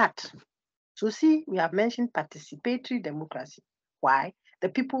salute to that. So see, we have mentioned participatory democracy. Why? The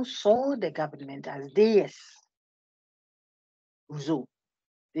people saw the government as theirs. Rousseau.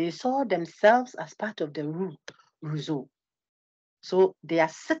 They saw themselves as part of the rule. Rousseau. So they are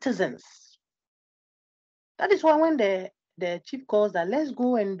citizens. That is why when the chief calls that, let's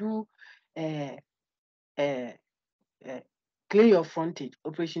go and do uh, uh, clear your frontage,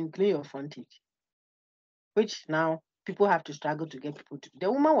 Operation Clear Your Frontage, which now people have to struggle to get people to.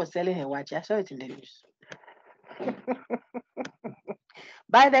 The woman was selling her watch. I saw it in the news.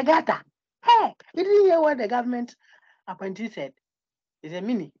 By the gutter. Hey, you didn't hear what the government appointee said? He said,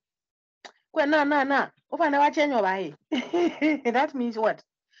 Mini. Well, no. That means what?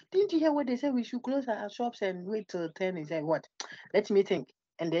 Didn't you hear what they said? We should close our shops and wait till 10. He said, what? Let me think.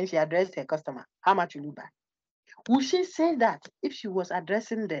 And then she addressed her customer. How much will you buy? Would she say that if she was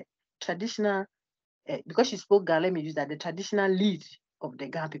addressing the traditional, because she spoke Ga, let me use that, the traditional lead of the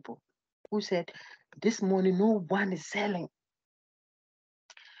Ga people, who said, this morning no one is selling.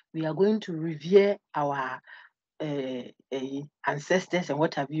 We are going to revere our ancestors and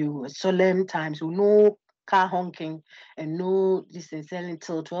what have you, solemn times, no car honking and no this and selling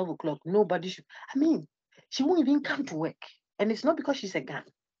till 12 o'clock. Nobody should. I mean, she won't even come to work. And it's not because she's a Ga.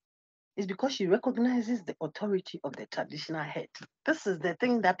 It's because she recognizes the authority of the traditional head. This is the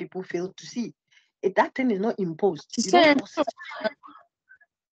thing that people fail to see. That thing is not imposed. She You don't said, force it.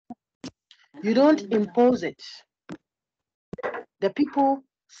 You don't impose it. The people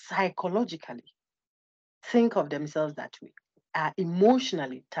psychologically think of themselves that way, are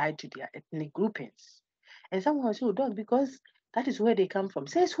emotionally tied to their ethnic groupings. And someone will say, oh, dog, because that is where they come from.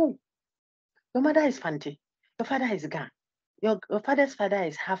 Says who? Your mother is Fanti. Your father is Ga. Your father's father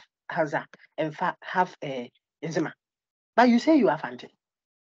is half Hausa and half Nzima. But you say you are Fanti.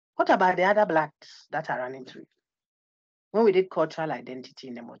 What about the other blacks that are running through? When we did cultural identity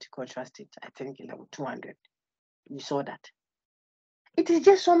in a multicultural state, I think in level 200, we saw that. It is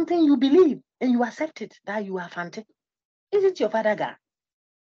just something you believe and you accept it that you are Fante. Isn't your father Ga?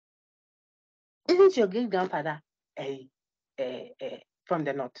 Isn't your great grandfather from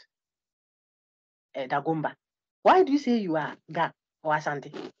the north, Dagomba? Why do you say you are Ga or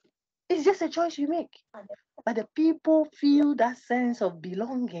Asante? It's just a choice you make. But the people feel that sense of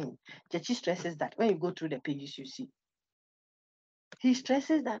belonging. Gyekye stresses that when you go through the pages, you see. He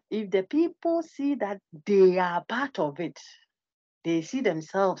stresses that if the people see that they are part of it, they see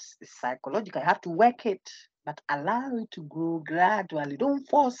themselves psychologically, have to work it, but allow it to grow gradually. Don't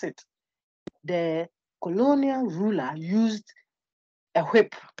force it. The colonial ruler used a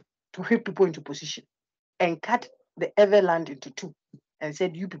whip to whip people into position and cut the Everland into two and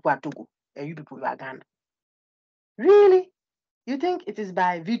said, you people are Togo and you people are Ghana. Really? You think it is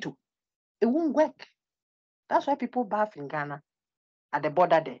by veto? It won't work. That's why people bath in Ghana at the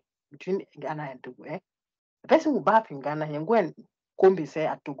border there between Ghana and Togo. The person who bath in Ghana, he can go and comb say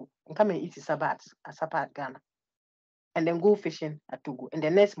at Togo and come and eat his supper at Ghana and then go fishing at Togo. And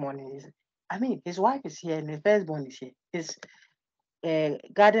the next morning, his wife is here and his firstborn is here. His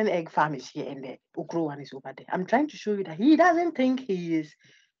garden egg farm is here and the okro one is over there. I'm trying to show you that he doesn't think he is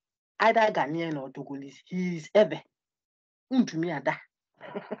either Ghanaian or Togolese. He is Ebe. If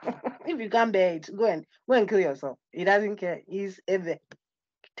you can't bear it, go and kill yourself. He doesn't care. He's Ebe.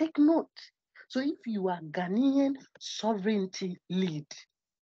 Take note. So if you are Ghanaian sovereignty lead,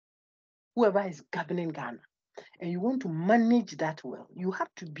 whoever is governing Ghana, and you want to manage that well, you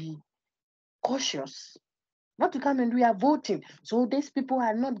have to be cautious. Not to come and we are voting. So these people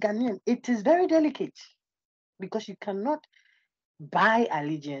are not Ghanaian. It is very delicate because you cannot buy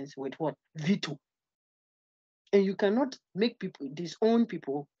allegiance with what? Veto. And you cannot make people, disown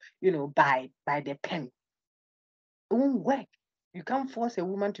people, by the pen. It won't work. You can't force a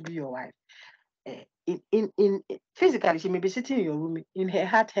woman to be your wife. In physically, she may be sitting in your room. In her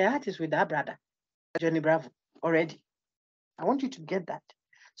heart is with that brother, Johnny Bravo, already. I want you to get that.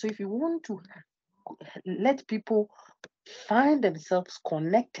 So if you want to let people find themselves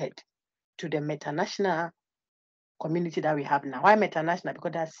connected to the metanational community that we have now. Why metanational?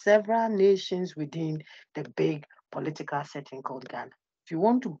 Because there are several nations within the big political setting called Ghana. If you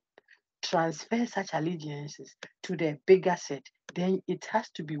want to transfer such allegiances to the bigger set, then it has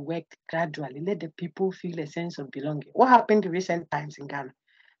to be worked gradually. Let the people feel a sense of belonging. What happened in recent times in Ghana?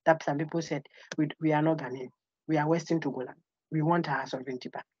 That some people said, we are not Ghanaian. We are Western Togoland. We want our sovereignty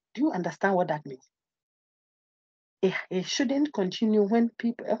back. Do you understand what that means? It shouldn't continue when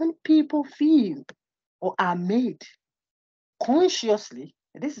people feel or are made consciously.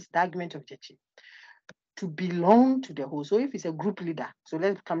 This is the argument of Gyekye, to belong to the whole. So if it's a group leader, so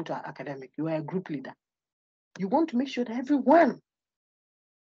let's come to our academic, you are a group leader. You want to make sure that everyone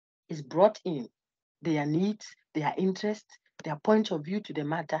is brought in, their needs, their interests, their point of view to the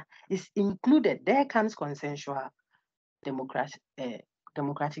matter is included. There comes consensual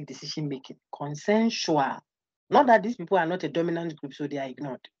democratic decision making. Consensual. Not that these people are not a dominant group, so they are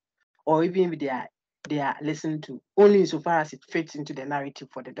ignored. Or even if they are listened to, only insofar as it fits into the narrative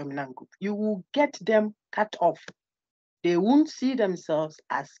for the dominant group. You will get them cut off. They won't see themselves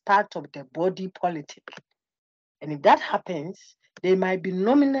as part of the body politic. And if that happens, they might be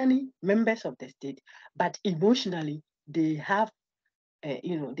nominally members of the state, but emotionally they have,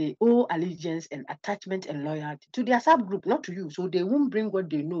 they owe allegiance and attachment and loyalty to their subgroup, not to you. So they won't bring what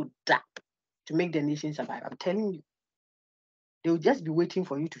they know that to make the nation survive. I'm telling you. They will just be waiting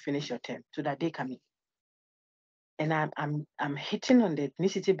for you to finish your term so that they come in. And I'm hitting on the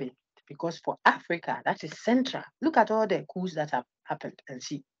ethnicity bit because for Africa, that is central. Look at all the coups that have happened and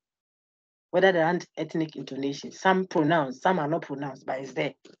see whether there aren't ethnic intonations. Some pronounced, some are not pronounced, but it's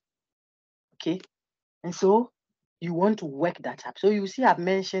there. Okay? And so you want to work that up. So you see, I've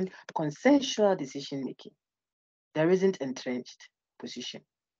mentioned consensual decision making. There isn't entrenched position.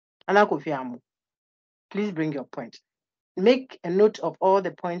 Anna Kofi Amu, please bring your point. Make a note of all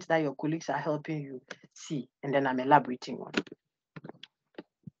the points that your colleagues are helping you see, and then I'm elaborating on.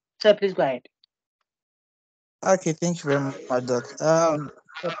 Sir, please go ahead. Okay, thank you very much, Doc.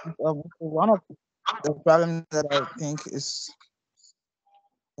 One of the problems that I think is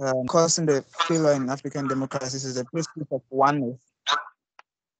causing the failure in African democracies is the principle of oneness.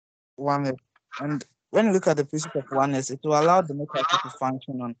 And when you look at the principle of oneness, it will allow democracy to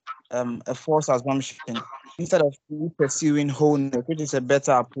function on a false assumption instead of pursuing wholeness, which is a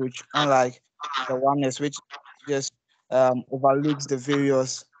better approach, unlike the oneness, which just overlooks the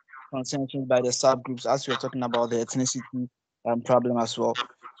various consensus by the subgroups, as we are talking about the ethnicity problem as well.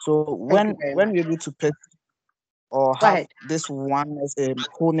 So when we're able to or have this oneness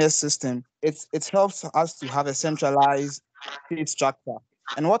wholeness system, it helps us to have a centralized state structure.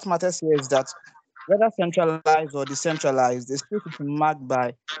 And what matters here is that whether centralized or decentralized, the state is marked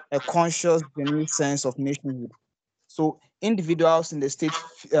by a conscious, genuine sense of nationhood. So individuals in the state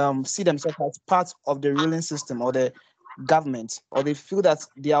see themselves as part of the ruling system or the government, or they feel that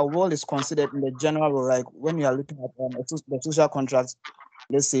their role is considered in the general role. Like when you are looking at the social contract,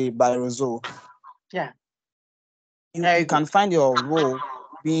 let's say by Rousseau, Yeah. you can find your role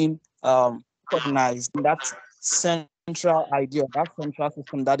being recognized in that central idea, that central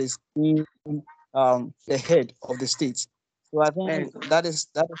system that is in the head of the state. So I Very think good. that is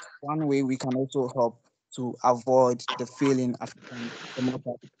one way we can also help to avoid the failing African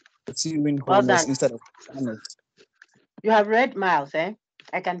democracy, pursuing Well wholeness done. instead of oneness. You have read Miles, eh?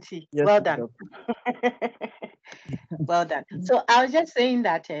 I can see. Yes, Well my done. doctor. Well done. So I was just saying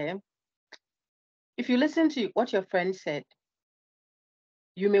that if you listen to what your friend said,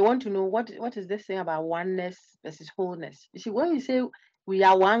 you may want to know what is this thing about oneness versus wholeness. You see, when you say we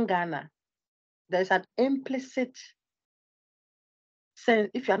are one Ghana, there's an implicit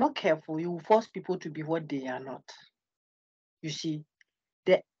sense. If you are not careful, you will force people to be what they are not. You see,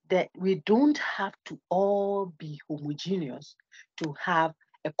 that we don't have to all be homogeneous to have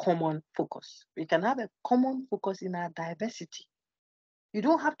a common focus. We can have a common focus in our diversity. You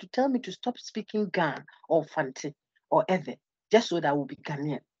don't have to tell me to stop speaking Gan or Fante or Ewe just so that we'll be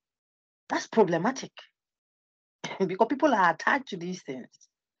Ghanaian. That's problematic because people are attached to these things.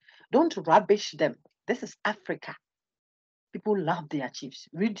 Don't rubbish them. This is Africa. People love their chiefs.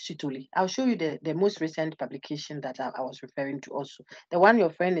 Read Sitoli. I'll show you the most recent publication that I was referring to also. The one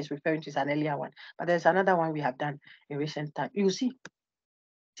your friend is referring to is an earlier one, but there's another one we have done in recent time. You see,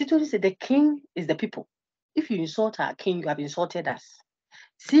 Sitoli said the king is the people. If you insult our king, you have insulted us.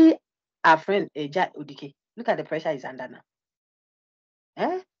 See our friend Eja Odike. Look at the pressure he's under now.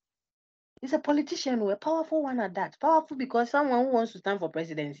 Eh? He's a politician, a powerful one at that. Powerful because someone who wants to stand for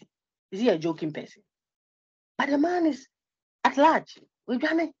presidency. Is he a joking person? But the man is at large.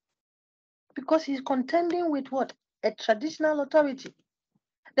 Because he's contending with what? A traditional authority.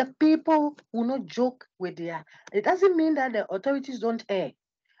 The people will not joke with their. It doesn't mean that the authorities don't err,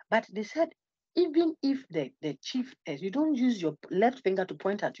 but they said even if the chief is, you don't use your left finger to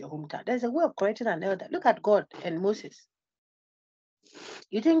point at your hometown. There's a way of correcting an elder. Look at God and Moses.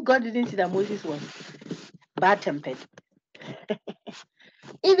 You think God didn't see that Moses was bad tempered?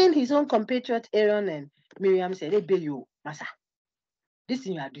 Even his own compatriot Aaron and Miriam said, "Hey, you, Massa, this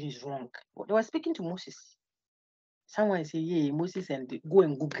thing you are doing is wrong." They were speaking to Moses. Someone say, "Yeah, Moses," and go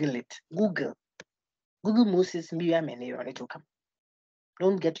and Google it. Google Moses, Miriam, and Aaron. It will come.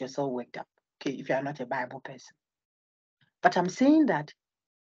 Don't get yourself worked up, okay, if you are not a Bible person. But I'm saying that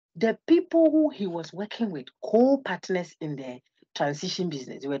the people who he was working with, co-partners in the transition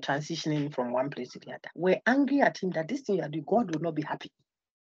business, they were transitioning from one place to the other, were angry at him that this thing you are doing, God will not be happy.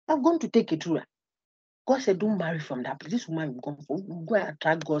 I'm going to take it through. God said, don't marry from that place. This woman will go and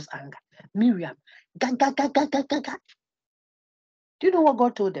attract God's anger. Miriam, ga, ga, ga, ga, ga, ga, ga. Do you know what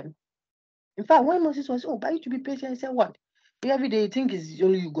God told them? In fact, when Moses was, but you to be patient, he said, what? Every day you think it's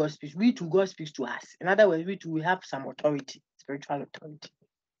only you God speaks. We too, God speaks to us. In other words, we too, we have some authority, spiritual authority.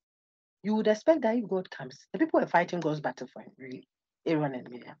 You would expect that if God comes, the people were fighting God's battle for him, really. Aaron and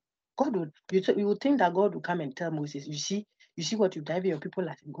Miriam. God would, you would think that God would come and tell Moses, you see what you drive your people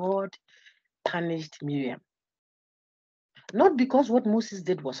at. God punished Miriam. Not because what Moses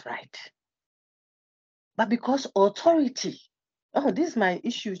did was right, but because authority. Oh, this is my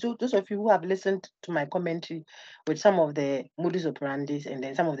issue. So those of you who have listened to my commentary with some of the modus operandi and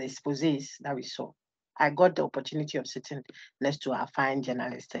then some of the exposés that we saw, I got the opportunity of sitting next to our fine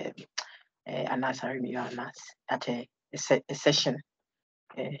journalist, Anas Arimi Anas, at a session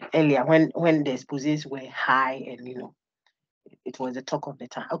earlier when the exposés were high and it was the talk of the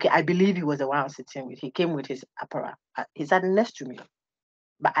town. Okay, I believe he was the one I was sitting with. He came with his apparel. He sat next to me.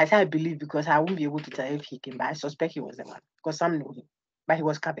 But I say I believe because I won't be able to tell if he came, but I suspect he was the one because some know him. But he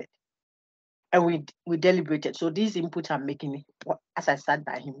was covered. And we deliberated. So these inputs I'm making, as I sat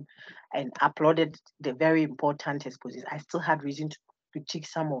by him and applauded the very important exposés, I still had reason to critique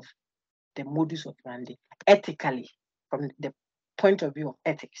some of the modus operandi ethically from the point of view of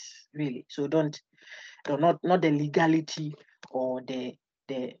ethics, really. So not the legality or the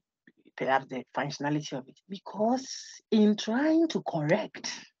perhaps the functionality of it. Because in trying to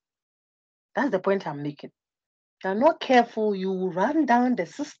correct, that's the point I'm making. You're not careful, you run down the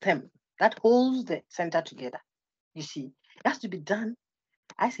system that holds the center together. You see, it has to be done.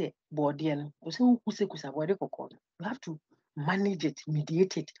 I say, you have to manage it,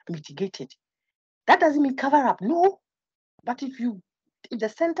 mediate it, mitigate it. That doesn't mean cover up, no. But if the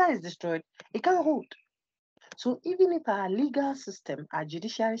center is destroyed, it can't hold. So even if our legal system, our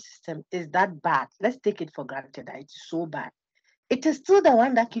judiciary system is that bad, let's take it for granted that it's so bad. It is still the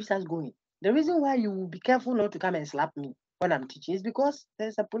one that keeps us going. The reason why you will be careful not to come and slap me when I'm teaching is because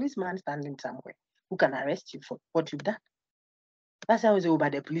there's a policeman standing somewhere who can arrest you for what you've done. That's how we say, oh,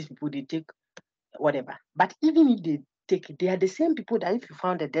 but the police people, they take whatever. But even if they take it, they are the same people that if you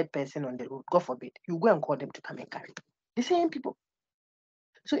found a dead person on the road, God forbid, you go and call them to come and carry. The same people.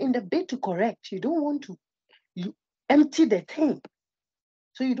 So in the bid to correct, you don't want to you empty the thing.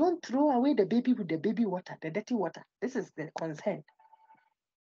 So you don't throw away the baby with the baby water, the dirty water. This is the concern.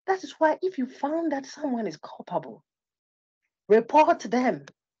 That is why if you found that someone is culpable, report them.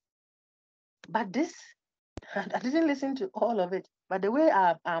 But this, I didn't listen to all of it. But the way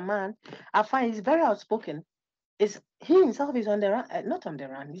our man, I find he's very outspoken. Is he himself is on the run, not on the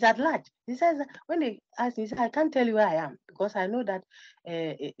run. He's at large. He says when they ask me, he says, I can't tell you where I am because I know that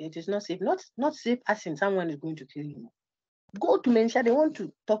it is not safe. Not safe as in someone is going to kill you. Go to Mensha. They want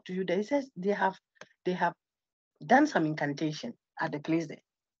to talk to you there. He says they have done some incantation at the place there,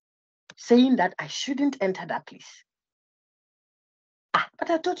 saying that I shouldn't enter that place. But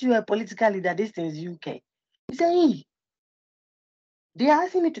I thought you were a political leader. This thing is UK. He said, hey, they are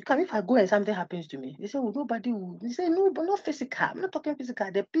asking me to come. If I go and something happens to me, they say, well, nobody will. They say, no, but not physical. I'm not talking physical.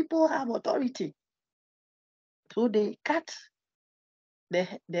 The people have authority. So they cut the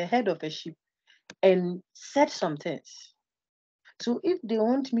head of a sheep and said some things. So if they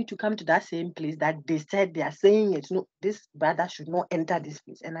want me to come to that same place that they said they are saying it's no, this brother should not enter this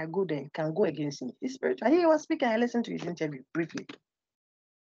place, and I go there, it can go against me. It's spiritual. He was speaking. I listened to his interview briefly.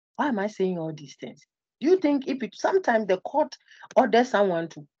 Why am I saying all these things? Do you think if it sometimes the court orders someone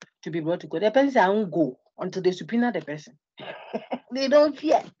to be brought to court, the person says, I won't go until they subpoena the person. They don't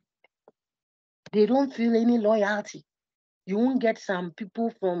fear. They don't feel any loyalty. You won't get some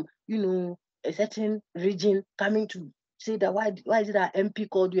people from, a certain region coming to say that why is it that MP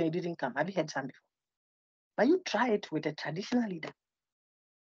called you and you didn't come? Have you heard some before? But you try it with a traditional leader.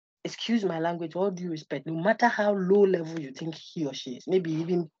 Excuse my language, all due respect, no matter how low level you think he or she is, maybe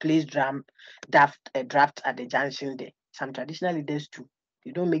even plays draft at the junction there. Some traditional leaders too.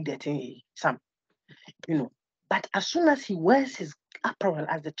 They don't make their thing some, But as soon as he wears his apparel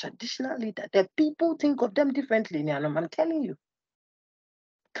as the traditional leader, the people think of them differently. I'm telling you.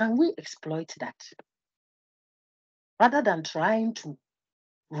 Can we exploit that? Rather than trying to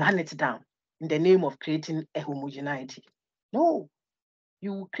run it down in the name of creating a homogeneity. No,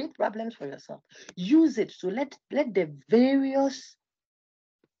 you will create problems for yourself. Use it to let the various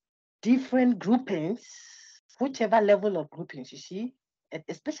different groupings, whichever level of groupings you see,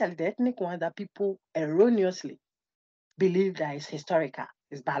 especially the ethnic one that people erroneously believe that is historical,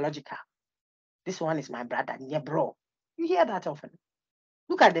 is biological. This one is my brother, yeah, bro. You hear that often.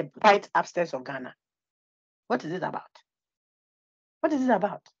 Look at the white upstairs of Ghana. What is it about? What is it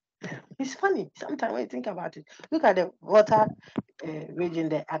about? It's funny sometimes when you think about it. Look at the water region,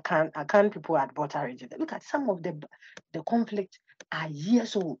 the Akan people at water region. Look at some of the conflict are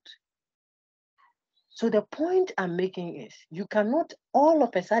years old. So the point I'm making is you cannot all of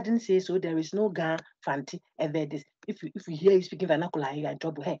a sudden say so there is no Ga Fanti and then this. If you hear you speaking vernacular, you're in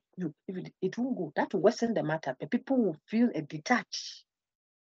trouble. Hey, it won't go. That will worsen the matter. But people will feel a detached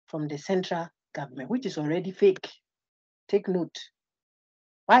from the central government, which is already fake. Take note.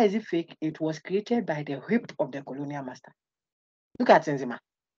 Why is it fake? It was created by the whip of the colonial master. Look at Nzima.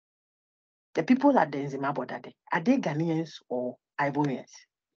 The people at the Nzima border, are they Ghanaians or Ivorians?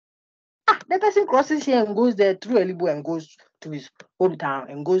 The person crosses here and goes there through Elibu and goes to his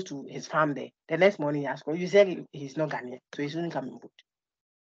hometown and goes to his farm there. The next morning he asks, you said he's not Ghanaian, so he shouldn't come and vote.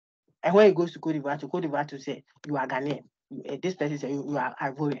 And when he goes to Cote d'Ivoire to say, you are Ghanaian. This person says, you are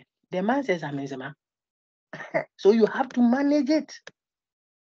Ivorian. The man says, I'm Nzima. So you have to manage it.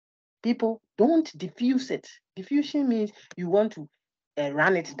 People, don't diffuse it. Diffusion means you want to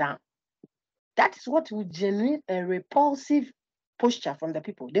run it down. That is what will generate a repulsive posture from the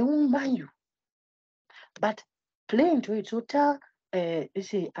people. They won't mind you. But play into it. So tell,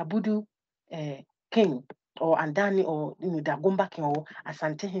 say, Abudu King or Andani or the Agomba King or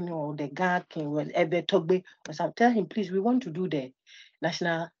Asante or the Ga King or Ebe Togbe or something. Tell him, please, we want to do the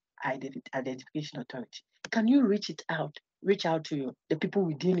National Identification Authority. Can you reach out to the people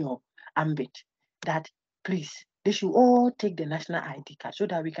within your ambit that, please, they should all take the national ID card so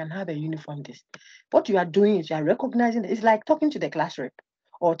that we can have a uniform this. What you are doing is you are recognizing, it's like talking to the class rep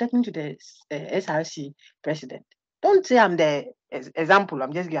or talking to the SRC president. Don't say I'm the example,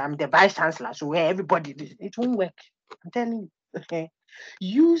 I'm the vice chancellor, so where everybody, it won't work. I'm telling you.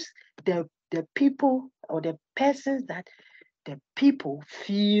 Use the people or the persons that the people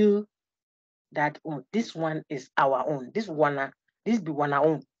feel that this one is our own. This be one our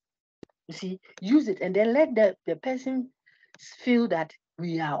own. You see, use it and then let the person feel that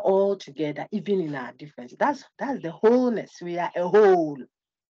we are all together, even in our difference. That's the wholeness. We are a whole.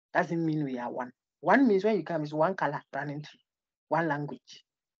 Doesn't mean we are one. One means when you come is one color running through, one language.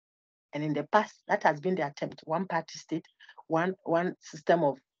 And in the past, that has been the attempt. One party state, one system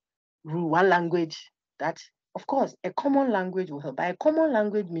of rule, one language. That, of course, a common language will help. But a common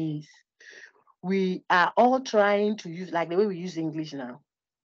language means we are all trying to use, like the way we use English now.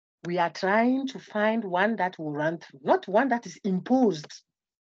 We are trying to find one that will run through, not one that is imposed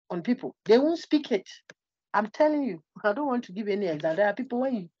on people. They won't speak it. I'm telling you, I don't want to give any example. There are people,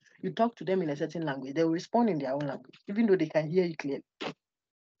 when you talk to them in a certain language, they will respond in their own language, even though they can hear you clearly,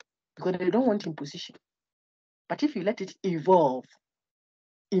 because they don't want imposition. But if you let it evolve,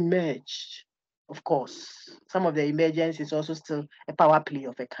 emerge, of course, some of the emergence is also still a power play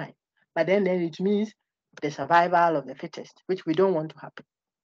of a kind. But then it means the survival of the fittest, which we don't want to happen.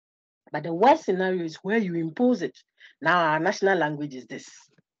 But the worst scenario is where you impose it. Now our national language is this.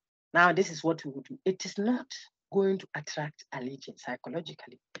 Now this is what we will do. It is not going to attract allegiance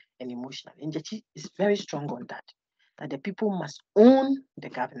psychologically and emotionally. And Gyekye is very strong on that the people must own the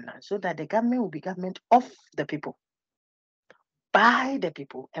governance so that the government will be government of the people, by the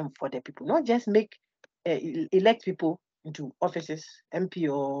people, and for the people. Not just elect people into offices, MP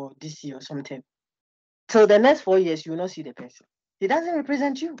or DC or something. Till the next 4 years, you will not see the person. He doesn't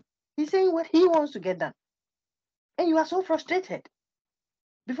represent you. He's saying what he wants to get done. And you are so frustrated.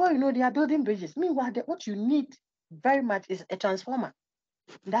 Before you know, they are building bridges. Meanwhile, what you need very much is a transformer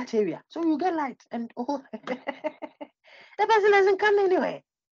in that area. So you get light and the person doesn't come anywhere.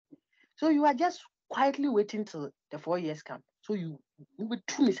 So you are just quietly waiting till the 4 years come. So you would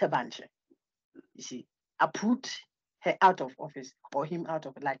miss her bunch. You see, uproot her out of office or him out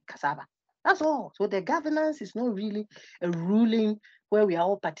of like cassava. That's all. So the governance is not really a ruling where we are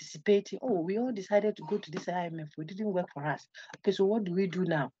all participating. Oh, we all decided to go to this IMF. It didn't work for us. Okay, so what do we do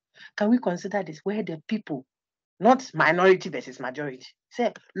now? Can we consider this where the people, not minority versus majority,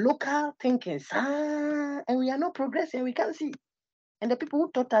 say local thinking, and we are not progressing, we can't see. And the people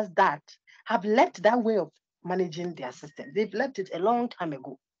who taught us that have left that way of managing their system. They've left it a long time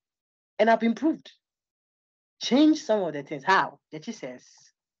ago and have improved. Change some of the things. How? Gyekye says,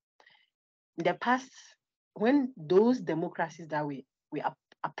 in the past, when those democracies that we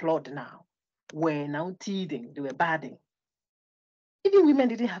applaud now were now teething, they were bathing, even women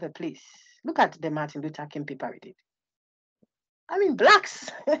didn't have a place. Look at the Martin Luther King paper we did. I mean, blacks.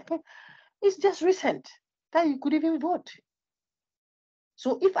 It's just recent that you could even vote.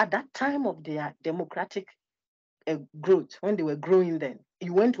 So if at that time of their democratic growth, when they were growing then,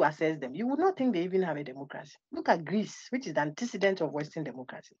 you went to assess them, you would not think they even have a democracy. Look at Greece, which is the antecedent of Western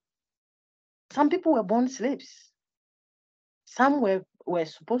democracy. Some people were born slaves. Some were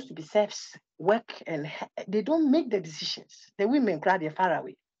supposed to be serfs, work, and they don't make the decisions. The women cry, they're far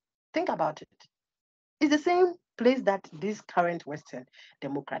away. Think about it. It's the same place that these current Western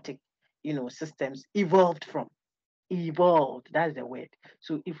democratic, systems evolved from. Evolved, that's the word.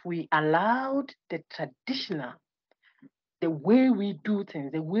 So if we allowed the traditional, the way we do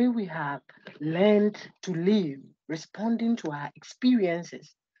things, the way we have learned to live, responding to our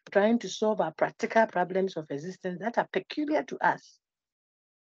experiences, trying to solve our practical problems of existence that are peculiar to us.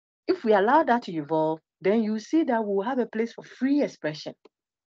 If we allow that to evolve, then you see that we'll have a place for free expression.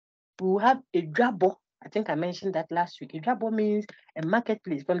 We will have a jabo. I think I mentioned that last week. A jabo means a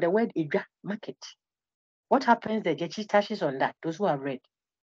marketplace, from the word ija, market. What happens? The Gyekye touches on that, those who have read.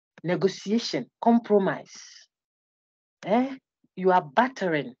 Negotiation, compromise. You are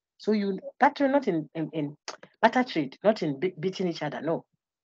battering. So you batter not in batter trade, not in beating each other. No.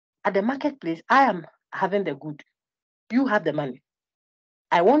 At the marketplace, I am having the good. You have the money.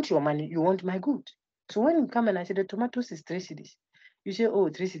 I want your money. You want my good. So when you come and I say the tomatoes is 3 cedis, you say, oh,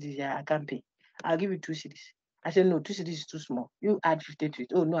 3 cedis, yeah, I can't pay. I'll give you 2 cedis. I say, no, 2 cedis is too small. You add 50 to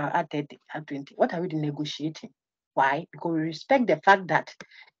it. Oh, no, I'll add 30, add 20. What are we negotiating? Why? Because we respect the fact that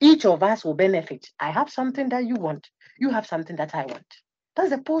each of us will benefit. I have something that you want. You have something that I want. That's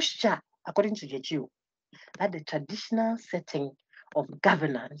the posture, according to Gyekye, that the traditional setting of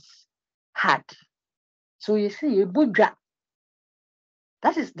governance had. So you see, Buddha,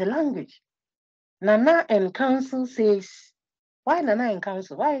 that is the language. Nana and council says, why Nana and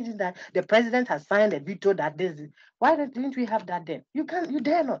council? Why is it that the president has signed a veto that this? Why didn't we have that then? You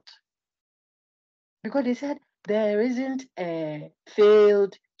dare not. Because they said there isn't a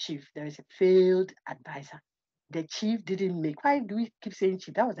failed chief, there is a failed advisor. The chief didn't make. Why do we keep saying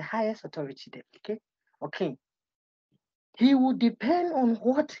chief? That was the highest authority there, okay? Okay. He will depend on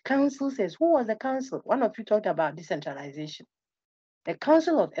what council says. Who was the council? One of you talked about decentralization. The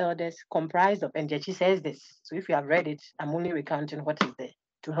council of elders comprised of, and Gyekye says this. So if you have read it, I'm only recounting what is there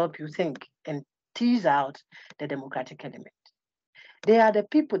to help you think and tease out the democratic element. They are the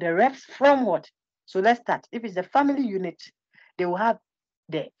people, the reps from what? So let's start. If it's the family unit, they will have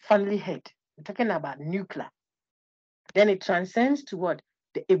the family head. We're talking about nuclear. Then it transcends to what?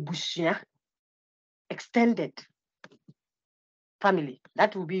 The ebushia, extended family.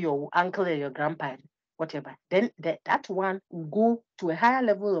 That will be your uncle and your grandpa, whatever. Then that one will go to a higher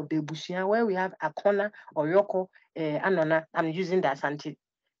level of the ebushia where we have Akona or Yoko, Anona. I'm using the Asante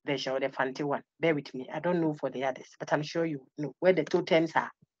version or the Fanti one. Bear with me. I don't know for the others, but I'm sure you know where the totems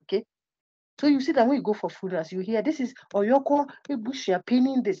are. Okay. So you see that when you go for funerals, you hear this is Oyoko Ebushia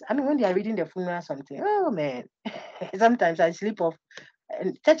pinning this. I mean, when they are reading the funeral something, oh man, sometimes I sleep off.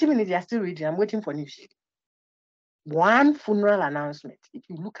 And 30 minutes they are still reading. I'm waiting for news. One funeral announcement. If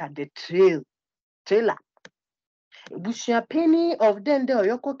you look at the trailer, Ebushia penny of them, the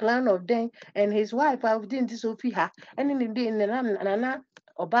Oyoko clan of them, and his wife of them, this Sophia, and in the day, and Nana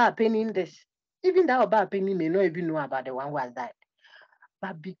Oba penning this. Even that Oba penny may not even know about the one who has died.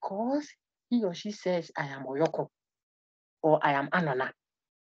 But because he or she says, I am Oyoko or I am Anona,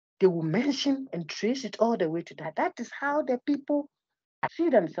 they will mention and trace it all the way to that. That is how the people see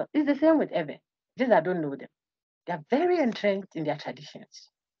themselves. It's the same with Ewe. Just I don't know them. They are very entrenched in their traditions.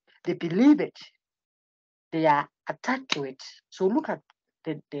 They believe it. They are attached to it. So look at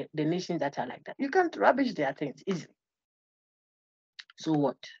the nations that are like that. You can't rubbish their things easily. So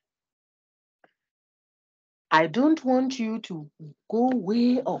what? I don't want you to go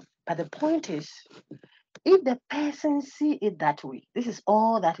way off. But the point is, if the person see it that way, this is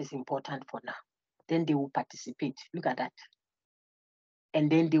all that is important for now, then they will participate. Look at that. And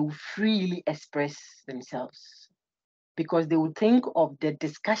then they will freely express themselves because they will think of the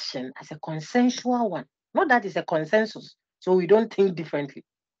discussion as a consensual one. Not that it's a consensus. So we don't think differently.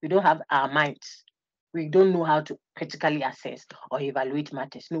 We don't have our minds. We don't know how to critically assess or evaluate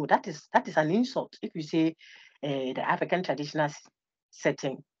matters. No, that is an insult. If you say the African traditional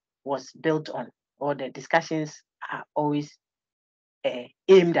setting was built on, or the discussions are always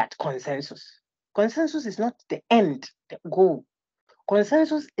aimed at consensus. Consensus is not the end, the goal.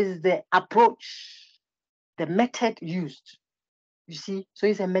 Consensus is the approach, the method used. You see, so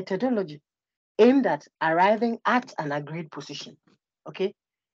it's a methodology aimed at arriving at an agreed position. Okay,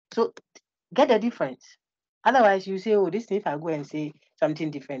 so get the difference. Otherwise, you say, oh, this thing, if I go and say something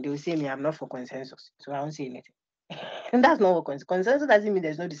different, they will say me, I'm not for consensus. So I won't say anything. And that's not what consensus doesn't mean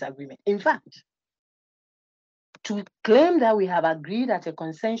there's no disagreement. In fact, to claim that we have agreed at a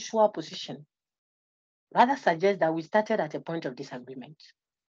consensual position rather suggests that we started at a point of disagreement.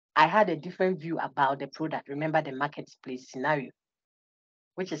 I had a different view about the product. Remember the marketplace scenario,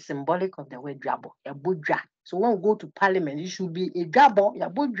 which is symbolic of the word jabo, a budra. So when we go to parliament, it should be a jabo, a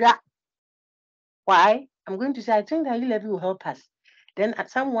budra. Why? I'm going to say, I think that E-levy will help us. Then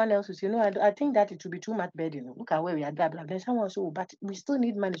someone else will say, no, I think that it will be too much burden. Look at where we are, blah, blah. Then someone will say, oh, but we still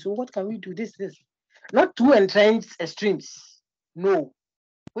need money. So what can we do? This. Not two entrenched extremes. No,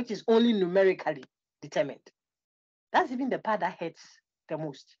 which is only numerically determined. That's even the part that hurts the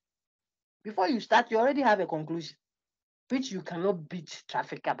most. Before you start, you already have a conclusion, which you cannot beat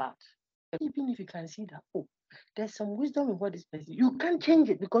traffic about. Even if you can see that, oh, there's some wisdom in what this person, you can't change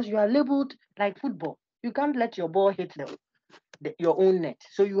it because you are labeled like football. You can't let your ball hit your own net.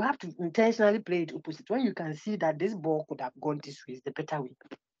 So you have to intentionally play it opposite. When you can see that this ball could have gone this way, is the better way.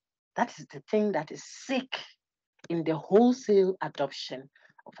 That is the thing that is sick in the wholesale adoption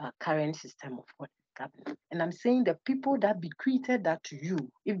of our current system of what government. And I'm saying the people that bequeathed that to you,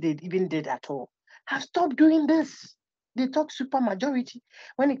 if they even did at all, have stopped doing this. They talk super majority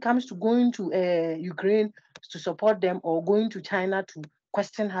when it comes to going to Ukraine to support them or going to China to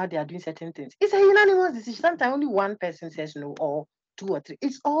question how they are doing certain things. It's a unanimous decision. Sometimes only one person says no or two or three.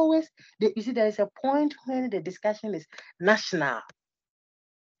 It's always, you see, there is a point when the discussion is national.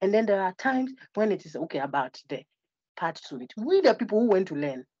 And then there are times when it is okay about the part to it. We, the people who went to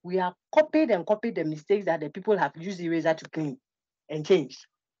learn, we have copied the mistakes that the people have used eraser to clean and change.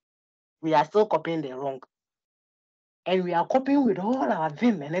 We are still copying the wrong. And we are copying with all our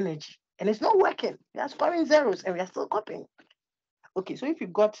vim and energy. And it's not working. We are scoring zeros and we are still copying. Okay, so if you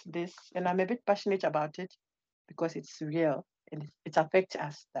got this, and I'm a bit passionate about it because it's real and it affects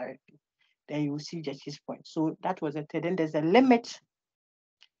us directly, then you will see Gyekye's point. So that was it. Then there's a limit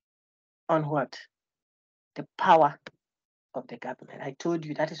on what? The power of the government. I told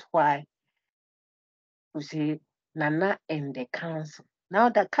you that is why we say Nana and the council. Now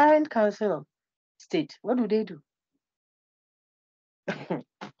the current council of state, what do?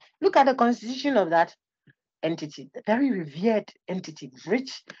 Look at the constitution of that entity, a very revered entity,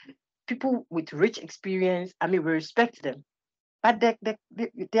 rich people with rich experience. I mean, we respect them. But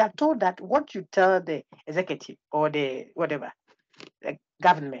they are told that what you tell the executive or the whatever, the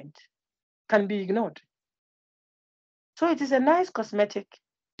government, can be ignored. So it is a nice cosmetic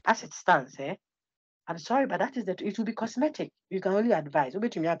as it stands. I'm sorry, but that is that it will be cosmetic. You can only advise. You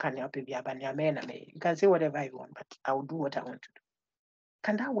can say whatever you want, but I will do what I want to do.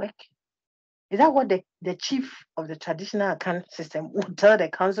 Can that work? Is that what the chief of the traditional account system would tell the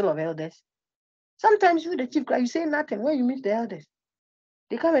council of elders? Sometimes you, the chief, you say nothing when you meet the elders.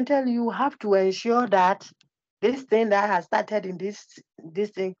 They come and tell you have to ensure that this thing that has started in this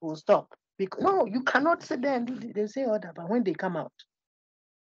thing will stop. Because, no, you cannot sit there and do this. They say all that, but when they come out,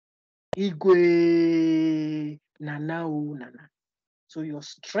 Igwe Nana Nana. So your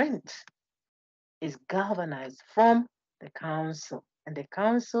strength is galvanized from the council. And the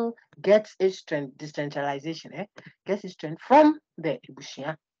council gets its strength, decentralization, gets its strength from the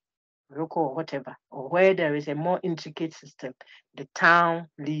Ibushia, local or whatever, or where there is a more intricate system, the town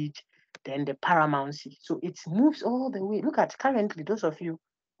lead, then the paramountcy. So it moves all the way. Look at currently, those of you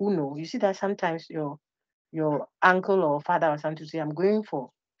who know, you see that sometimes your uncle or father or something say, I'm going for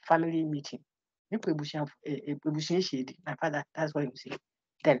family meeting. My father, that's what you say.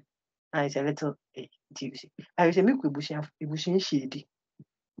 Then it's a little TUC. I say,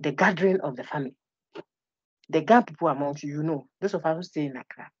 the gathering of the family. The Ga people amongst you, those of us who stay in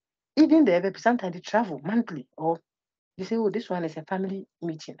Accra, even the sometimes they travel monthly or they say, oh, this one is a family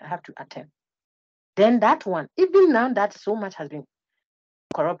meeting. I have to attend. Then that one, even now that so much has been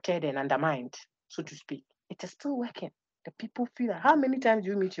corrupted and undermined, so to speak, it is still working. The people feel that. How many times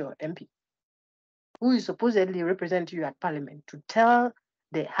do you meet your MP, who is supposedly represent you at Parliament, to tell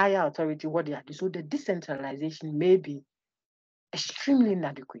the higher authority what they are doing? So the decentralization may be extremely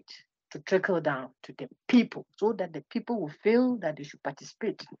inadequate to trickle down to the people so that the people will feel that they should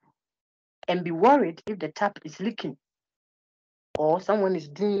participate and be worried if the tap is leaking or someone is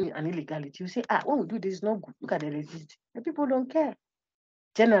doing an illegality. You say, when we do this, it's not good. Look at the resist. The people don't care.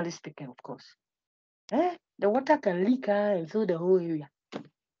 Generally speaking, of course. The water can leak and fill the whole area.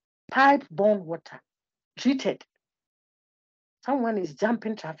 Pipe-borne water, treated. Someone is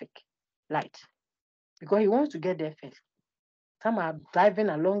jumping traffic light because he wants to get there first. Some are driving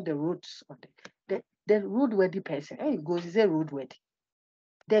along the roads of the roadworthy person. And he goes, he says roadworthy.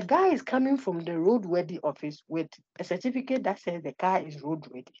 The guy is coming from the roadworthy office with a certificate that says the car is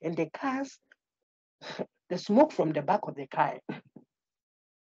roadworthy. And the smoke from the back of the car,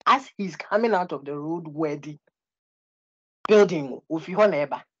 as he's coming out of the roadworthy building, roll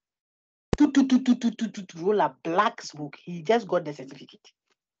a black smoke. He just got the certificate.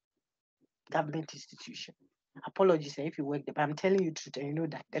 Government institution. Apologies if you work there, but I'm telling you the truth, and you know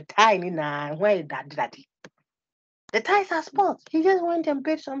that the tie where is that? The ties are sports. He just went and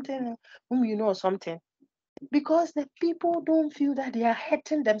paid something, whom you know or something, because the people don't feel that they are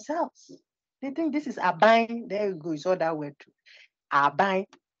hurting themselves. They think this is buying. There you go. You saw that word too. Buying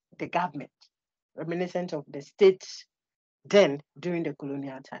the government, reminiscent of the state then during the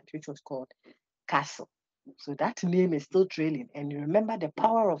colonial times, which was called castle. So that name is still trailing. And you remember the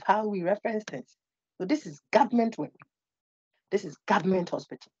power of how we reference things. So this is government work. This is government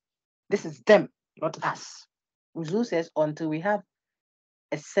hospital. This is them, not us. Uzu says until we have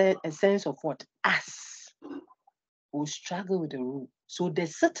a sense of what? Us. We'll struggle with the rule. So the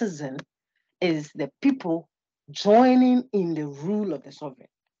citizen is the people joining in the rule of the sovereign.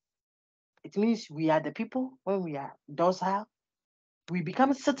 It means we are the people when we are docile. We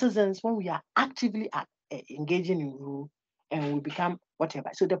become citizens when we are actively engaging in rule, and we become whatever.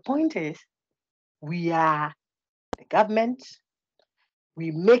 So the point is, we are the government.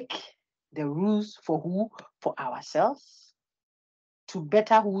 We make the rules for who? For ourselves, to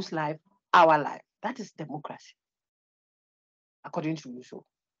better whose life? Our life. That is democracy, according to Rousseau.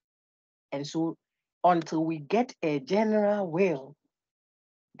 And so until we get a general will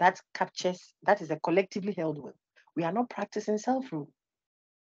that captures, that is a collectively held will, we are not practicing self-rule.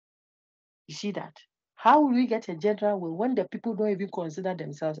 You see that? How will we get a general will when the people don't even consider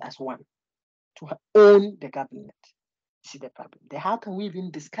themselves as one to own the government? You see the problem. Then how can we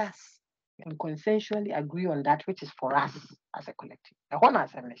even discuss and consensually agree on that which is for us as a collective? The one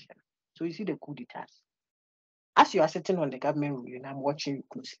as a nation. So you see the coup d'etats. As you are sitting on the government rule and I'm watching you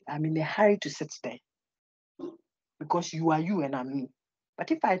closely, I'm in a hurry to sit there because you are you and I'm me. But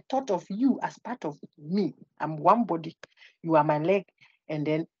if I thought of you as part of me, I'm one body, you are my leg, and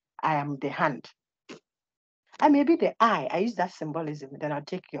then I am the hand. I may be the eye. I use that symbolism. Then I'll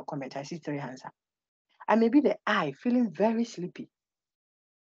take your comment. I see three hands up. I may be the eye feeling very sleepy.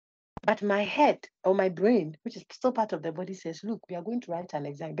 But my head or my brain, which is still part of the body, says, look, we are going to write an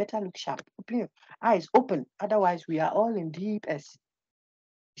exam. Better look sharp. Open your eyes, open. Otherwise, we are all in deep S.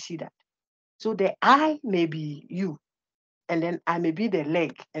 You see that? So the eye may be you, and then I may be the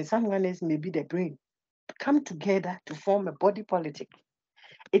leg, and someone else may be the brain. Come together to form a body politic.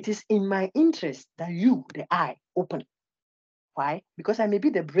 It is in my interest that you, the eye, open. Why? Because I may be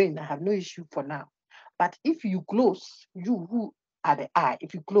the brain. I have no issue for now. But if you close, you who are the eye,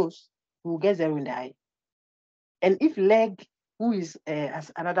 if you close, you will get zero in the eye. And if leg, who is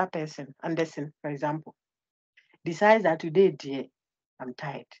as another person, Anderson, for example, decides that today, dear, I'm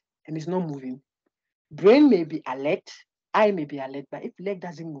tired and it's not moving, brain may be alert, eye may be alert, but if leg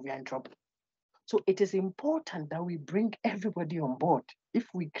doesn't move, you're in trouble. So it is important that we bring everybody on board. If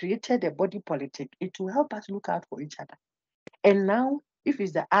we created a body politic, it will help us look out for each other. And now, if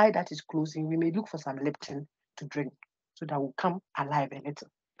it's the eye that is closing, we may look for some Lipton to drink so that we'll come alive a little.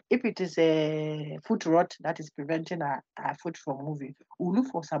 If it is a foot rot that is preventing our foot from moving, we'll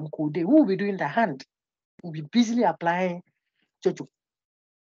look for some code. Who will be doing the hand? We'll be busily applying jojo.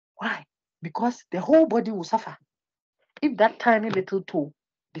 Why? Because the whole body will suffer. If that tiny little toe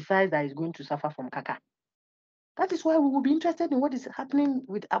decides that it's going to suffer from kaka, that is why we will be interested in what is happening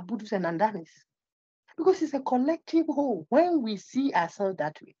with Abudus and Andanis. Because it's a collective whole when we see ourselves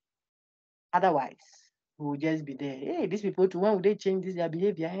that way. Otherwise, we will just be there. Hey, these people, too, when will they change this, their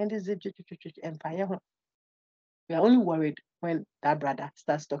behavior? And this empire. We are only worried when that brother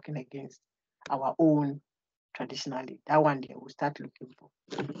starts talking against our own traditionally. That one day we'll start looking for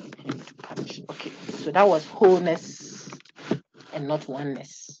him to punish. Okay, so that was wholeness and not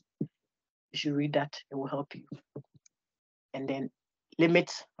oneness. You should read that, it will help you. And then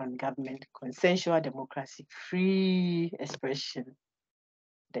limits on government, consensual democracy, free expression,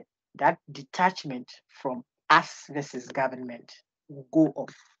 that detachment from us versus government will go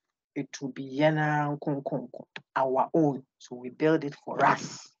off. It will be yana our own. So we build it for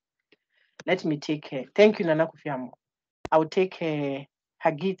us. Let me take care. Thank you, Nana Kufiamo. I will take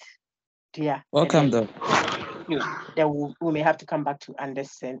Hagit, dear. Welcome, then, Doc. then we may have to come back to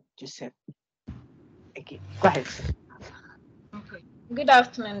understand Joseph. Okay, go ahead. Okay. Good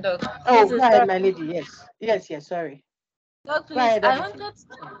afternoon, Doc. Oh, This go is ahead, Doc. my lady. Yes, sorry. Doc, Go please, ahead, I everything. wanted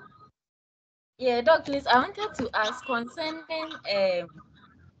Doc, please, I wanted to ask concerning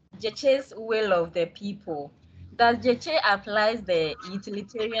Gyekye's will of the people. Does Gyekye applies the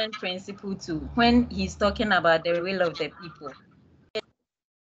utilitarian principle to when he's talking about the will of the people?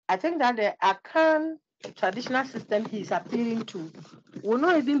 I think that the Akan traditional system he's appealing to will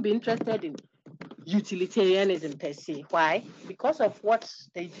not even be interested in utilitarianism per se. Why? Because of what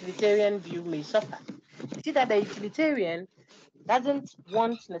the utilitarian view may suffer. You see that the utilitarian doesn't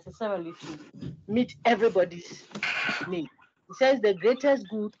want necessarily to meet everybody's need. He says the greatest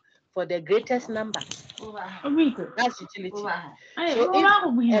good for the greatest number. That's utility. So if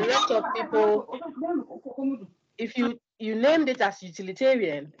a lot of people, if you named it as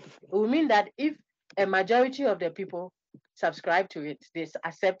utilitarian, it will mean that if a majority of the people subscribe to it, they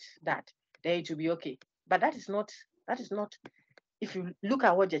accept that, then it will be okay. But that is not, if you look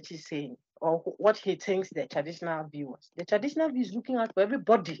at what Gyekye is saying, or what he thinks the traditional view was, the traditional view is looking out for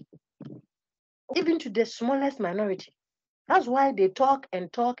everybody, even to the smallest minority. That's why they talk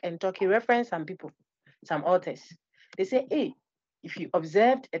and talk and talk. He referenced some people, some authors. They say, hey, if you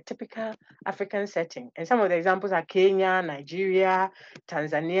observed a typical African setting, and some of the examples are Kenya, Nigeria,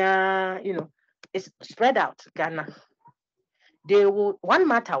 Tanzania, it's spread out, Ghana. They will, one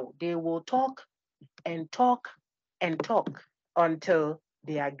matter, they will talk and talk and talk until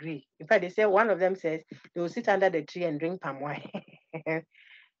they agree. In fact, they say one of them says they will sit under the tree and drink palm wine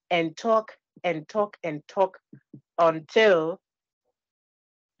and talk and talk and talk until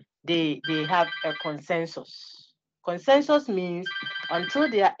they have a consensus. Consensus means until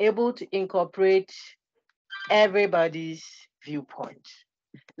they are able to incorporate everybody's viewpoint.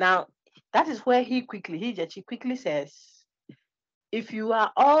 Now, that is where Gyekye quickly says, if you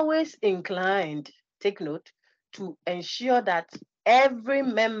are always inclined, take note, to ensure that every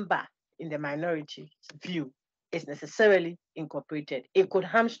member in the minority view is necessarily incorporated, it could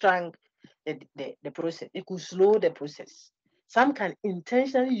hamstring the process. It could slow the process. Some can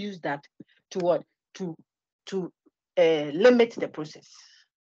intentionally use that to what? To limit the process,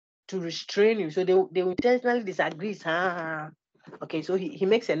 to restrain you. So they will intentionally disagree. Okay, so he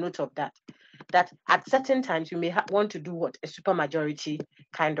makes a note of that. That at certain times you may want to do what? A supermajority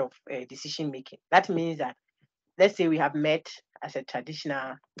kind of decision making. That means that, let's say we have met as a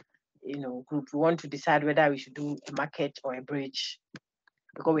traditional group. We want to decide whether we should do a market or a bridge.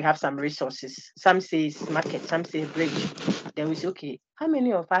 because we have some resources. Some say it's market, some say bridge. Then we say, okay, how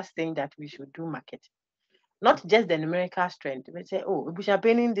many of us think that we should do market? Not just the numerical strength. We say, oh, we are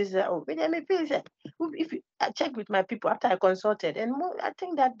paying this. Oh, but let me pay. If I check with my people after I consulted, and more, I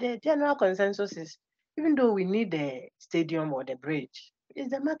think that the general consensus is, even though we need the stadium or the bridge, it's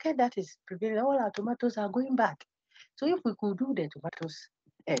the market that is prevailing. All our tomatoes are going back. So if we could do the tomatoes,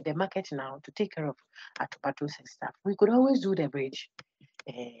 the market now to take care of our tomatoes and stuff, we could always do the bridge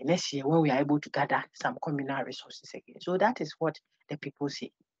next year when we are able to gather some communal resources again. So that is what the people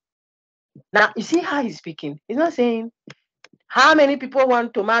say. Now, you see how he's speaking. He's not saying how many people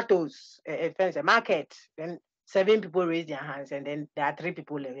want tomatoes, a market. Then 7 people raise their hands, and then there are 3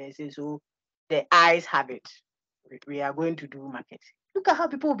 people left. Say, so the eyes have it. We are going to do market. Look at how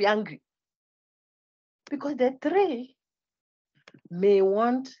people will be angry. Because the 3 may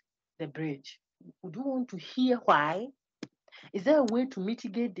want the bridge. Would you want to hear why? Is there a way to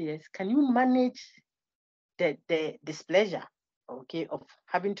mitigate this? Can you manage the displeasure, okay, of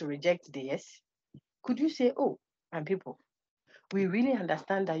having to reject this? Could you say, oh, and people, we really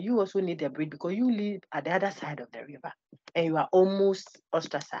understand that you also need a bridge because you live at the other side of the river and you are almost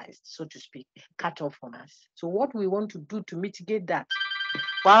ostracized, so to speak, cut off from us. So what we want to do to mitigate that,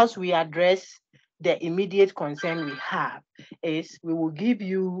 whilst we address the immediate concern we have, is we will give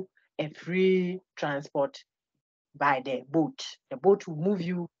you a free transport by the boat. The boat will move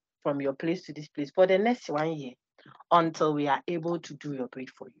you from your place to this place for the next 1 year until we are able to do your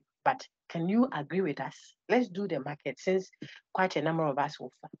bridge for you. But can you agree with us? Let's do the market since quite a number of us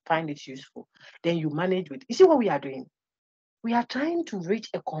will find it useful. Then you manage with. You see what we are doing? We are trying to reach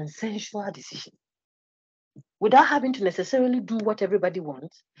a consensual decision without having to necessarily do what everybody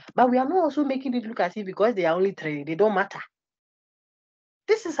wants. But we are not also making it look as if because they are only 3, they don't matter.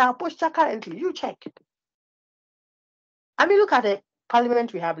 This is our posture currently. You check. I mean, look at the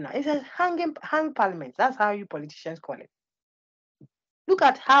parliament we have now. It says hang parliament. That's how you politicians call it. Look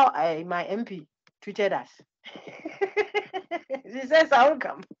at how my MP treated us. She says, I won't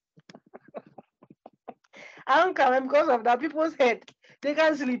come. I won't come. And because of that, people's head, they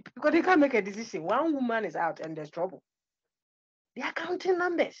can't sleep because they can't make a decision. One woman is out and there's trouble. They are counting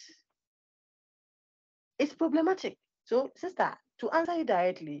numbers. It's problematic. So, sister, to answer you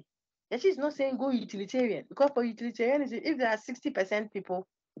directly, she's not saying go utilitarian, because for utilitarianism, if there are 60% people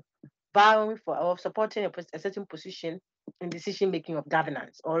vowing for or supporting a certain position in decision making of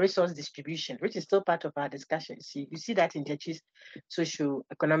governance or resource distribution, which is still part of our discussion. You see that in Gyekye's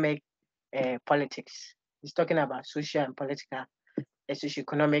socio-economic politics. He's talking about social and political,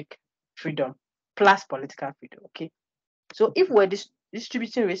 socio-economic freedom plus political freedom. Okay, so if we're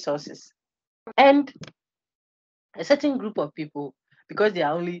distributing resources and a certain group of people, because they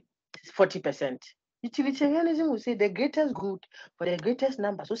are only 40%, utilitarianism will say the greatest good for the greatest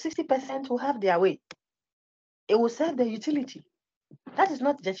number. So 60% will have their way. It will serve the utility. That is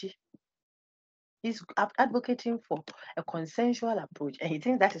not Gyekye. He's advocating for a consensual approach, and he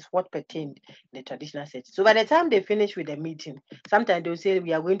thinks that is what pertained in the traditional setting. So by the time they finish with the meeting, sometimes they'll say,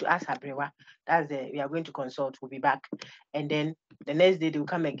 we are going to ask Abrewa, we are going to consult, we'll be back. And then the next day they'll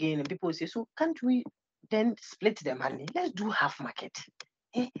come again, and people will say, so can't we then split the money? Let's do half market.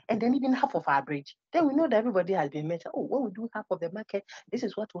 And then even half of our bridge. Then we know that everybody has been met. Oh, when we do half of the market, this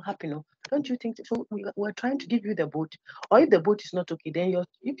is what will happen. Oh, don't you think so? We're trying to give you the boat. Or if the boat is not okay, then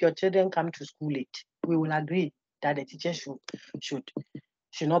if your children come to school late, we will agree that the teachers should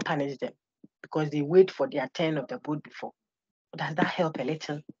not punish them because they wait for their turn of the boat before. Does that help a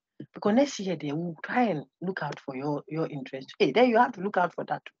little? Because next year they will try and look out for your interest. Hey, then you have to look out for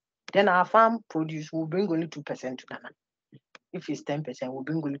that. Then our farm produce will bring only 2% to Ghana. If it's 10%, we'll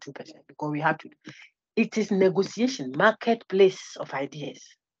bring only 2% because we have to. It is negotiation, marketplace of ideas.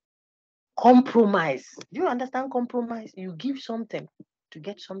 Compromise. Do you understand compromise? You give something to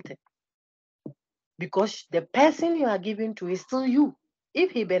get something. Because the person you are giving to is still you.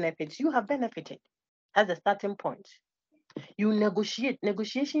 If he benefits, you have benefited. That's the starting point. You negotiate.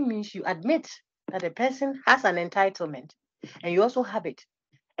 Negotiation means you admit that the person has an entitlement and you also have it.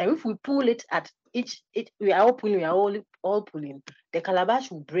 And if we pull it at we are all pulling, we are all pulling, the calabash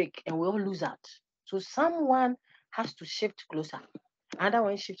will break and we all lose out. So someone has to shift closer. Another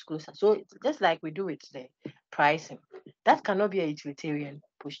one shifts closer. So it's just like we do with the pricing. That cannot be a utilitarian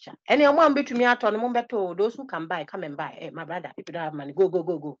posture. Anyone between me at those who can buy, come and buy. Hey, my brother, if you don't have money,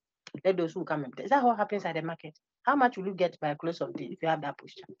 go. Let those who come and buy. Is that what happens at the market? How much will you get by close of day if you have that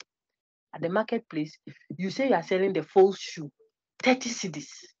posture? At the marketplace, you say you are selling the full shoe, 30 cedis.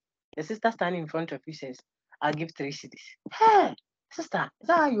 The sister standing in front of you says, I'll give 3 cedis. Hey, sister, is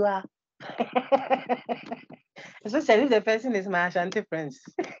that how you are? Especially if the person is my Ashanti friends.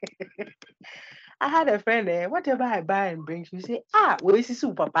 I had a friend there, whatever I buy and bring, she say, where is this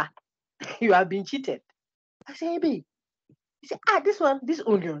papa? You have been cheated. I say, hey, babe. He said, these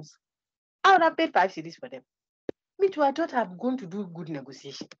onions. I would have paid 5 cedis for them. Me too, I thought I'm going to do good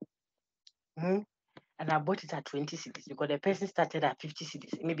negotiation. And I bought it at 20 cedis because the person started at 50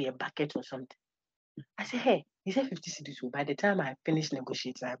 cedis, maybe a bucket or something. I said, hey, he said 50 cedis. So by the time I finished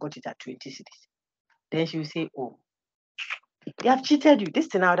negotiating, I got it at 20 cedis. Then she will say, oh, they have cheated you. This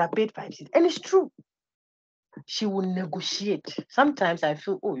thing I would have paid 5 cedis. And it's true. She will negotiate. Sometimes I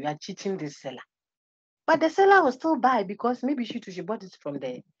feel, oh, you are cheating this seller. But the seller will still buy because maybe she bought it from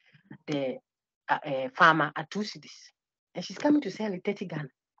the farmer at 2 cedis. And she's coming to sell it 30 Ghana.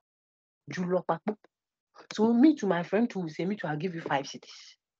 So me to my friend too will say, me too, I'll give you 5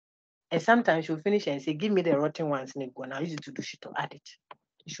 cedis. And sometimes she'll finish and say, give me the rotten ones, and I'll use it to do shit to add it.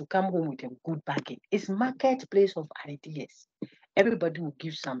 You should come home with a good bargain. It's marketplace of ideas. Everybody will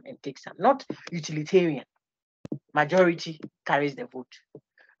give some and take some. Not utilitarian. Majority carries the vote.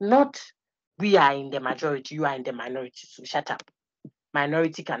 Not we are in the majority, you are in the minority. So shut up.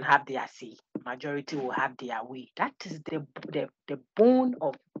 Minority can have their say. Majority will have their way. That is the bone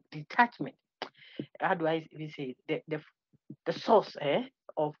of detachment. How do I even say it? The source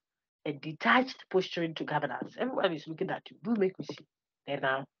of a detached posture into governance. Everybody is looking at you. Do make me see. Then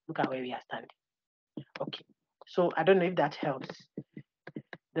now look at where we are standing. Okay. So I don't know if that helps,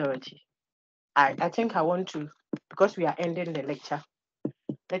 Dorothy. I think I want to, because we are ending the lecture,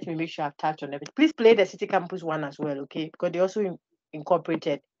 let me make sure I've touched on everything. Please play the City Campus one as well, okay? Because they also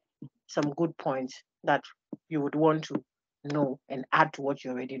incorporated some good points that you would want to know and add to what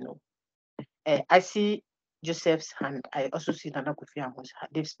you already know. I see Joseph's hand. I also see Nana Kofi Amo's hand.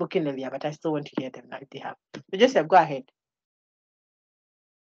 They've spoken earlier, but I still want to hear them now if they have. So Joseph, go ahead.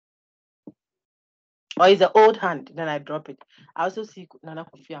 Or is the old hand, then I drop it. I also see Nana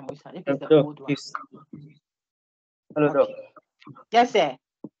Kofi Amo's hand. If it's the Doc, old one. please. Hello, Doc. Okay. Yes, sir.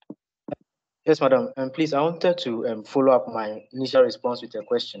 Yes, madam. Please, I wanted to follow up my initial response with a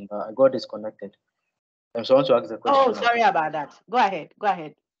question, but I got disconnected. So I want to ask the question. Oh, sorry about that. Go ahead. Go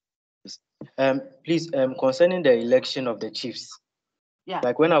ahead. Please, concerning the election of the chiefs, Yeah.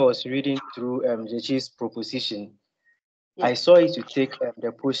 like when I was reading through the chief's proposition, Yeah. I saw it to take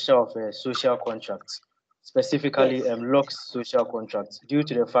the posture of social contracts, specifically Yes. Locke's social contracts, due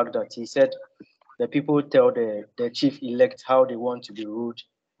to the fact that he said the people tell the chief elect how they want to be ruled,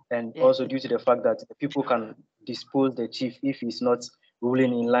 and Yes. also due to the fact that the people can dispose the chief if he's not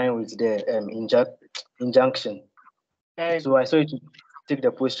ruling in line with the injunction. So I saw it to take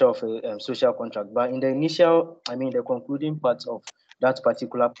the posture of a social contract. But in the initial, the concluding part of that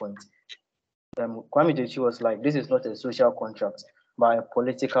particular point, Kwame Gyekye was like, this is not a social contract, but a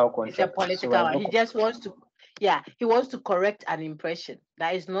political It's a contract. So political I one. know. He just wants to, he wants to correct an impression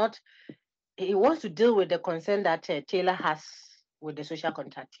that is not. He wants to deal with the concern that Taylor has with the social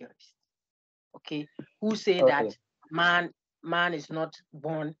contract theorists. Okay, who say Okay. that man is not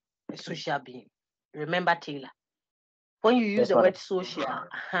born a social being. Remember Taylor. When you use Yes, the madam. word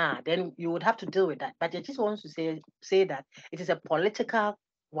social, then you would have to deal with that. But he just wants to say that it is a political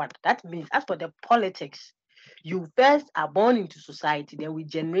one. That means as for the politics, you first are born into society, then we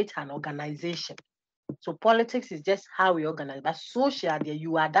generate an organization. So politics is just how we organize. But social, there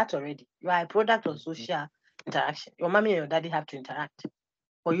you are that already. You are a product of social interaction. Your mommy and your daddy have to interact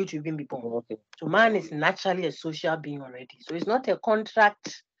for you to even be born. Okay. So man is naturally a social being already. So it's not a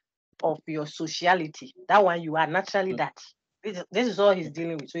contract of your sociality. That one you are naturally that. This is all he's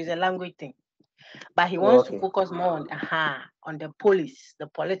dealing with. So it's a language thing. But he wants to Okay. focus more on the police, the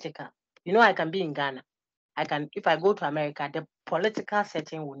political. You know, I can be in Ghana. I can, if I go to America, the political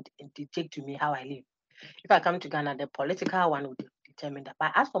setting would dictate to me how I live. If I come to Ghana, the political one would determine that.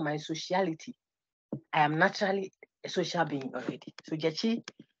 But as for my sociality, I am naturally a social being already. So Gyekye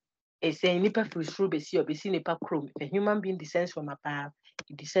is saying nipa firi soro besi obesi nipa krom. If a human being descends from above,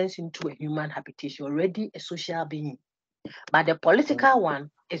 it descends into a human habitation, already a social being. But the political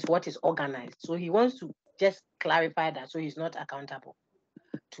one is what is organized. So he wants to just clarify that so he's not accountable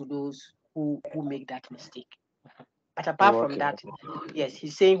to those who make that mistake. But apart from Okay. that, yes,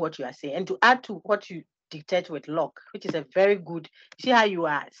 he's saying what you are saying. And to add to what you dictate with Locke, which is a very good, see how you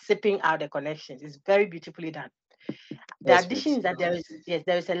are sipping out the connections. It's very beautifully done. The Yes, addition please. is that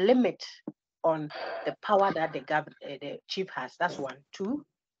there is a limit on the power that the chief has. That's one. Two,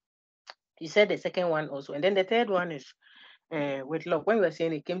 he said the second one also. And then the third one is with Locke. When you were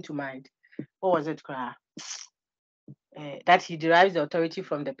saying it came to mind, what was it? That he derives the authority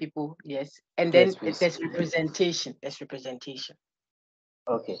from the people, yes. And then Yes, please. there's representation. There's representation.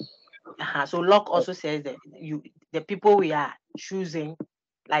 Okay. So Locke also says that the people we are choosing,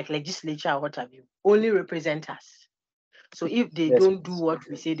 like legislature or what have you, only represent us. So if they Yes, don't do please. what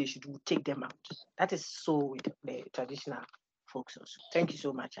we say they should do, take them out. That is so with the traditional folks also. Thank you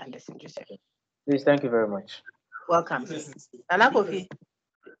so much, Anderson Joseph. Please, thank you very much. Welcome. Nana Kofi,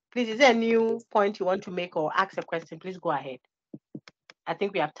 please, is there a new point you want to make or ask a question? Please go ahead. I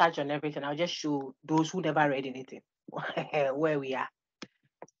think we have touched on everything. I'll just show those who never read anything where we are.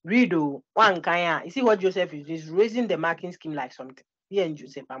 Read one kind. You see what Joseph is? He's raising the marking scheme like something. He and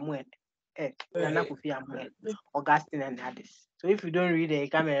Joseph Amuel, Nana Kofi Amuel, Augustine and others. So if you don't read it, you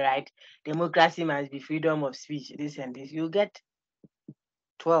come and write democracy must be freedom of speech, this and this. You get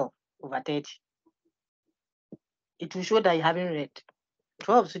 12 over 30. It will show that you haven't read.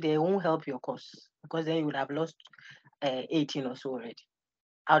 12, so they won't help your cause because then you would have lost 18 or so already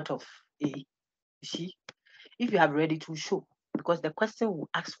out of A. You see, if you have read it will show because the question will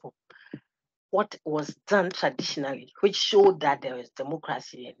ask for what was done traditionally, which showed that there is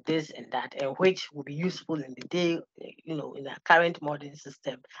democracy and this and that, and which will be useful in the day, in the current modern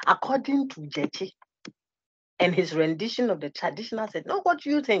system, according to Gyekye and his rendition of the traditional set. Now, what do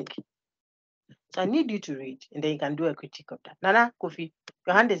you think? So I need you to read, and then you can do a critique of that. Nana Kofi,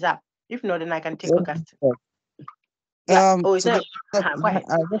 your hand is up. If not, then I can take Augustine. Yeah. Oh, is So that? Go I ahead.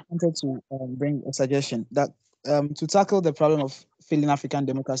 just wanted to bring a suggestion that to tackle the problem of failing African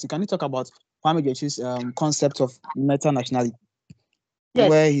democracy, can you talk about Kwame Gyekye's concept of meta nationality,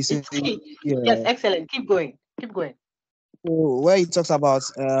 where Yes, he says, it's key. yeah, Yes, excellent. Keep going. Keep going. so where he talks about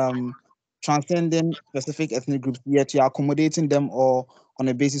transcending specific ethnic groups, yet you're accommodating them all on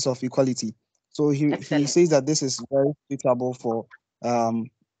a basis of equality. So he Excellent. says that this is very suitable for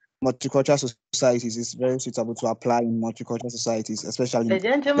multicultural societies. It's very suitable to apply in multicultural societies, especially The in the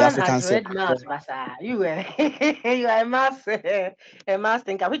gentleman African has set. read maths, Basa. You were you are a maths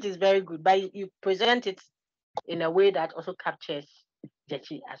thinker, which is very good. But you present it in a way that also captures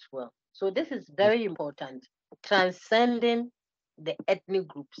Gyekye as well. So this is very important. Transcending the ethnic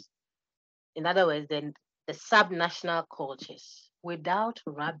groups. In other words, then the subnational cultures without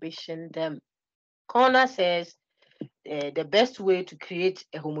rubbishing them. Corner says the best way to create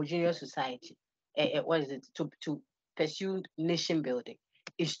a homogeneous society, what is it, to pursue nation building,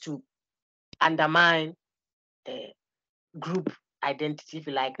 is to undermine group identity, if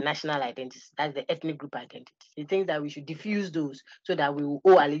you like, national identity. That's the ethnic group identity. He thinks that we should diffuse those so that we will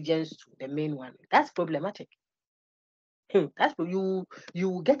owe allegiance to the main one. That's problematic. That's you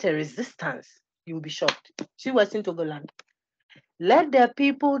will get a resistance. You will be shocked. See Western Togoland. Let the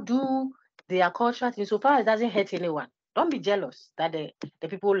people do their cultural thing so far as it doesn't hurt anyone. Don't be jealous that the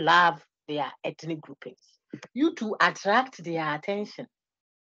people love their ethnic groupings. You to attract their attention.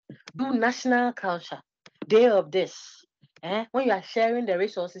 Do national culture. Day of this. When you are sharing the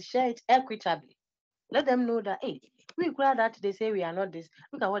resources, share it equitably. Let them know that, hey, we glad that they say we are not this.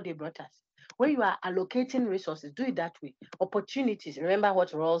 Look at what they brought us. When you are allocating resources, do it that way. Opportunities. Remember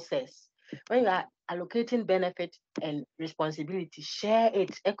what Rawls says. When you are allocating benefit and responsibility, share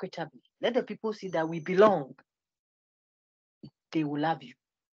it equitably. Let the people see that we belong. They will love you.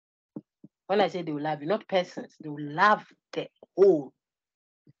 When I say they will love you, not persons, they will love the whole.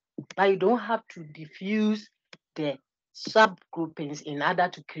 But you don't have to diffuse the subgroupings in order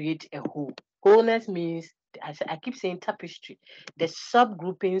to create a whole. Wholeness means, I keep saying tapestry. The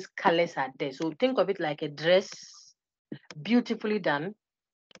subgroupings colors are there. So think of it like a dress, beautifully done.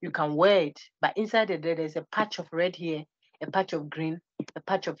 You can wear it, but inside the dress, there's a patch of red here, a patch of green, a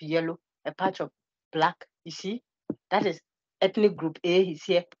patch of yellow, a patch of black. You see, that is ethnic group A is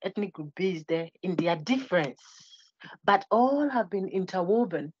here, ethnic group B is there in their difference, but all have been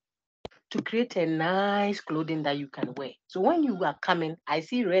interwoven to create a nice clothing that you can wear. So when you are coming, I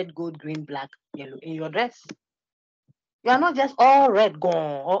see red, gold, green, black, yellow in your dress. You are not just all red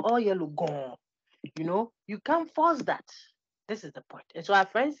gone or all yellow gone. You can't force that. This is the point. And so our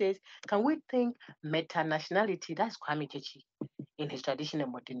friend says, can we think meta-nationality? That's Kwame Gyekye in his traditional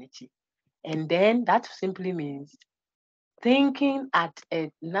modernity. And then that simply means thinking at a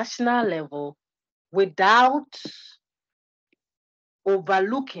national level without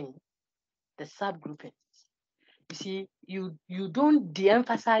overlooking the subgroupings. You see, you don't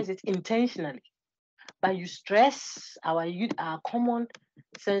de-emphasize it intentionally, but you stress our common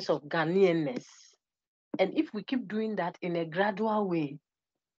sense of Ghanaianness. And if we keep doing that in a gradual way,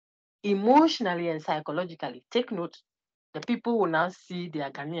 emotionally and psychologically, take note, the people will now see their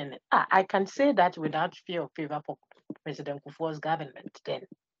Ghanaian. I can say that without fear of favor for President Kufuor's government then,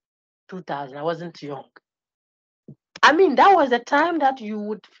 2000. I wasn't young. I mean, that was the time that you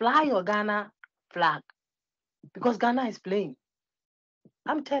would fly your Ghana flag because Ghana is playing.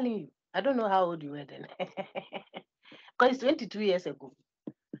 I'm telling you. I don't know how old you were then. Because it's 22 years ago.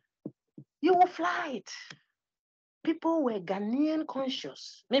 You will fly it. People were Ghanaian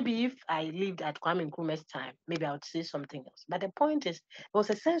conscious. Maybe if I lived at Kwame Nkrumah's time, maybe I would say something else. But the point is, there was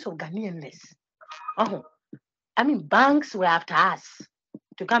a sense of Ghanaianness. Uh-huh. I mean, banks were after us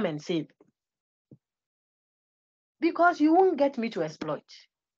to come and save because you won't get me to exploit.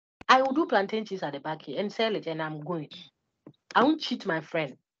 I will do plantain chips at the back here and sell it, and I'm going. I won't cheat my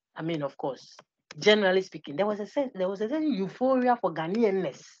friend. I mean, of course, generally speaking, there was a certain euphoria for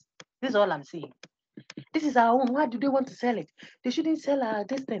Ghanaianness. This is all I'm saying. This is our own. Why do they want to sell it? They shouldn't sell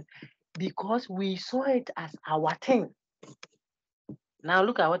this thing because we saw it as our thing. Now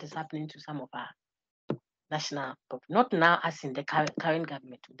look at what is happening to some of our national, not now as in the current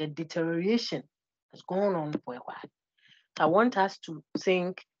government. The deterioration has gone on for a while. I want us to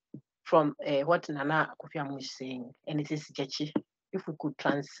think from what Nana Akufo-Addo is saying, and it is Gyekye. If we could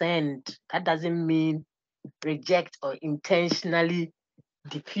transcend, that doesn't mean reject or intentionally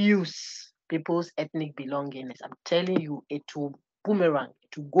diffuse people's ethnic belongingness. I'm telling you, it will boomerang,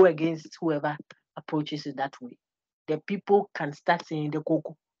 to go against whoever approaches it that way. The people can start saying the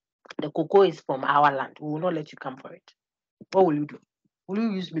cocoa. The cocoa is from our land. We will not let you come for it. What will you do? Will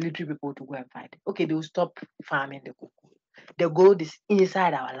you use military people to go and fight? Okay, they will stop farming the cocoa. The gold is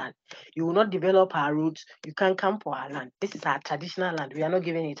inside our land. You will not develop our roots. You can't come for our land. This is our traditional land. We are not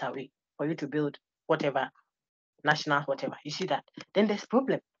giving it away for you to build whatever, national whatever. You see that? Then there's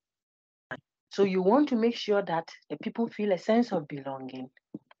problem. So you want to make sure that the people feel a sense of belonging,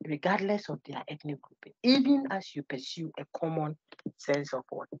 regardless of their ethnic group, even as you pursue a common sense of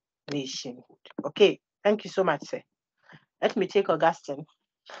what? Nationhood. Okay, thank you so much, sir. Let me take Augustine.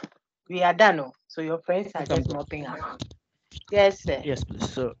 We are done, oh, so your friends are just mopping up. Yes, sir. Yes, please.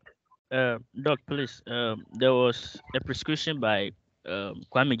 So, Doc, please. There was a prescription by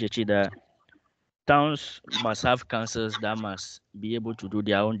Kwame Gyekye that towns must have councils that must be able to do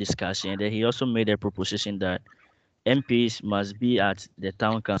their own discussion. And then he also made a proposition that MPs must be at the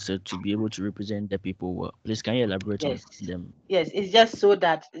town council to be able to represent the people well. Please, can you elaborate on Yes. them? Yes, it's just so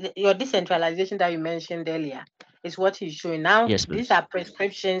that your decentralization that you mentioned earlier is what he's showing. Now, Yes, these please. are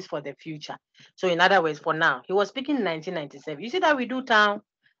prescriptions for the future. So, in other words, for now, he was speaking in 1997. You see that we do town.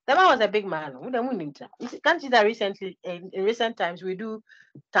 The man was a big man. Can't see that recently, in recent times, we do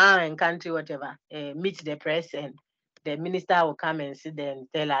town and country, whatever, meet the press, and the minister will come and sit there and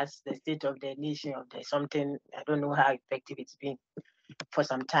tell us the state of the nation, of the something. I don't know how effective it's been for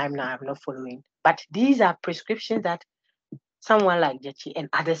some time now. I'm not following. But these are prescriptions that someone like Gyekye and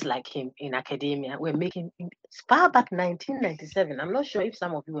others like him in academia were making far back 1997. I'm not sure if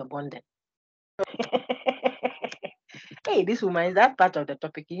some of you were born then. Hey, this woman, is that part of the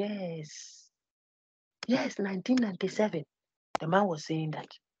topic? Yes. Yes, 1997. The man was saying that.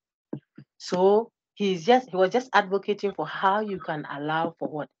 So he was just advocating for how you can allow for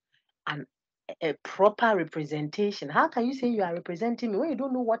what? An a proper representation. How can you say you are representing me when you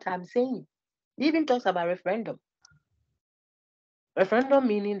don't know what I'm saying? He even talks about referendum. Referendum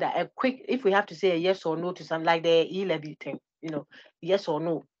meaning that a quick, if we have to say a yes or no to something like the e-levy thing, yes or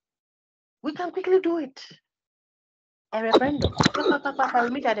no, we can quickly do it. A referendum. We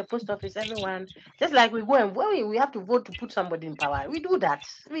meet at the post office, everyone. Just like we go and when we have to vote to put somebody in power. We do that.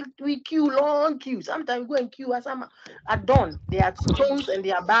 We queue, long queue. Sometimes we go and queue at dawn. Their stones and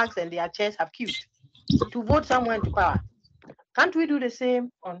their bags and their chairs have queued to vote someone into power. Can't we do the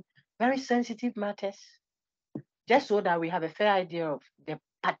same on very sensitive matters? Just so that we have a fair idea of the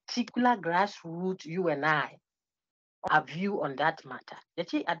particular grassroots you and I, our view on that matter. The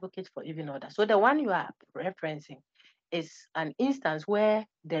chief advocates for even order. So the one you are referencing is an instance where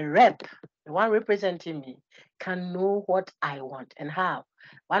the rep, the one representing me, can know what I want and how.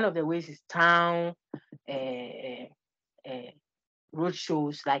 One of the ways is town road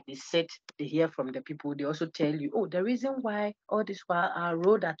shows, like they sit, they hear from the people. They also tell you, oh, the reason why all this while our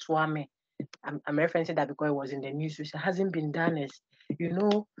road at Swame, I'm referencing that because it was in the news, which hasn't been done is,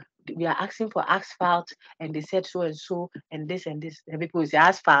 we are asking for asphalt and they said so and this and this. And people say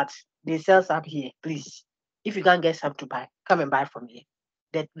asphalt, they sell some here, please. If you can't get some to buy, come and buy from here.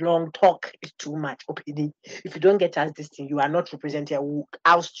 That long talk is too much. OPD. If you don't get us this thing, you are not represented. We'll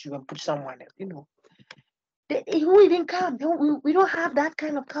oust you and put someone else. They won't even come. We don't have that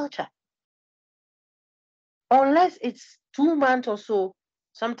kind of culture. Unless it's 2 months or so,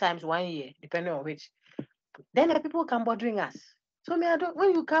 sometimes 1 year, depending on which. Then the people come bothering us. So me,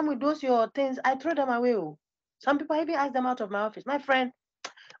 when you come with those your things, I throw them away. Oh. Some people I even ask them out of my office. My friend,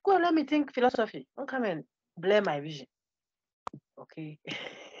 go and let me think philosophy. Don't come and blame my vision. Okay.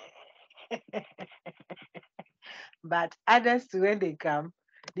 But others, when they come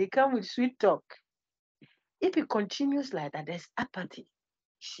with sweet talk. If it continues like that, there's apathy.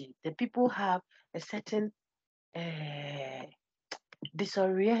 See, the people have a certain uh,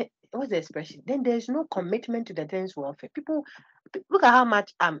 disorient. What's the expression? Then there's no commitment to the things welfare. People, look at how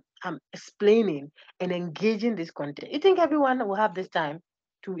much I'm explaining and engaging this content. You think everyone will have this time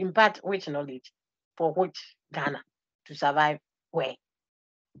to impart which knowledge for which Ghana to survive where?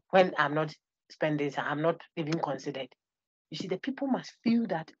 When I'm not spending, I'm not even considered. You see, the people must feel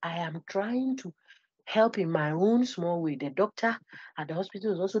that I am trying to help in my own small way. The doctor at the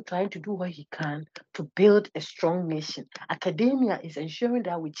hospital is also trying to do what he can to build a strong nation. Academia is ensuring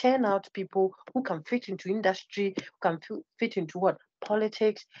that we churn out people who can fit into industry, who can fit into what?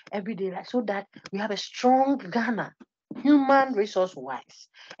 Politics, everyday life, so that we have a strong Ghana, human resource wise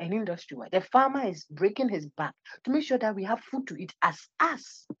and industry wise. The farmer is breaking his back to make sure that we have food to eat as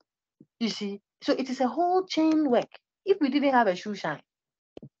us. You see, so it is a whole chain work. If we didn't have a shoe shine,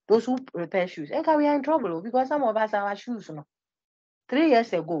 those who repair shoes, and we are in trouble because some of us our shoes, 3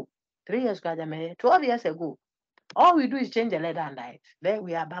 years ago, 3 years ago, 12 years ago, all we do is change the leather and dye it. Then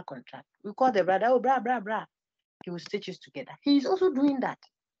we are back on track. We call the brother, oh, bra. He will stitch us together. He is also doing that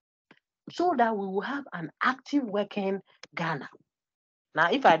so that we will have an active working Ghana. Now,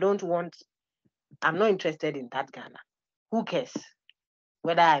 if I don't want, I'm not interested in that Ghana. Who cares?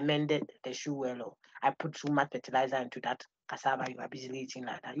 Whether I mended the shoe well or I put too much fertilizer into that cassava you are busily eating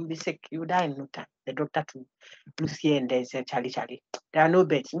like that. You'll be sick. You'll die in no time. The doctor too looks here and there and said, Charlie, there are no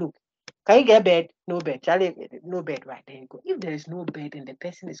beds. Look, can you get bed? No bed. Charlie, no bed. Right, there you go. If there is no bed and the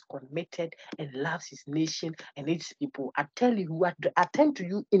person is committed and loves his nation and its people, I tell you what, attend to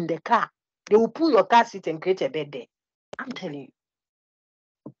you in the car. They will pull your car seat and create a bed there. I'm telling you.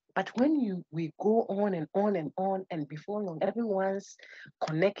 But when we go on and on and on, and before long, everyone's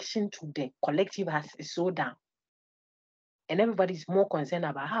connection to the collective is so down. And everybody's more concerned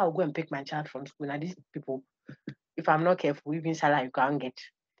about how I'll go and pick my child from school. Now, these people, if I'm not careful, even salary you can't get,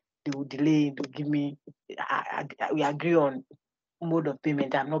 they will delay, they'll give me, we agree on mode of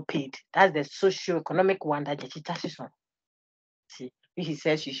payment, I'm not paid. That's the socio-economic one that Gyekye touches on. See, he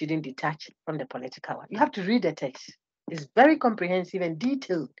says you shouldn't detach from the political one. You have to read the text. It's very comprehensive and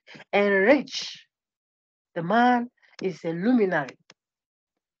detailed and rich. The man is a luminary.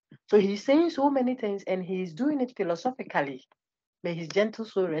 So he's saying so many things and he's doing it philosophically. May his gentle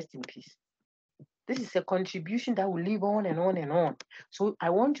soul rest in peace. This is a contribution that will live on and on and on. So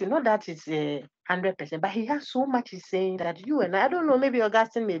I want you, not that it's 100%, but he has so much he's saying that you and I don't know, maybe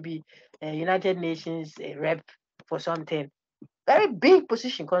Augustine may be a United Nations rep for something. Very big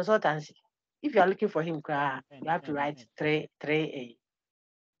position, consultancy. If you are looking for him, you have to write through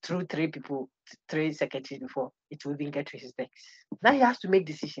three people, three secretaries before it will even get to his desk. Now he has to make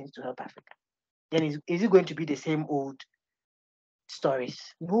decisions to help Africa. Then is it going to be the same old stories?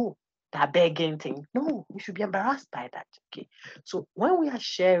 No, that begging thing. No, we should be embarrassed by that. Okay. So when we are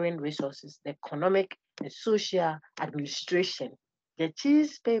sharing resources, the economic and social administration, the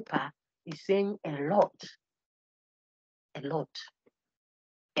cheese paper is saying a lot.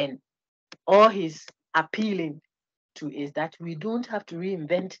 And all he's appealing to is that we don't have to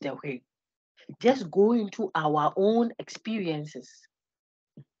reinvent the wheel. Just go into our own experiences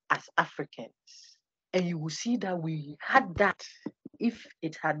as Africans, and you will see that we had that if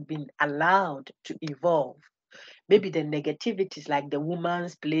it had been allowed to evolve. Maybe the negativities, like the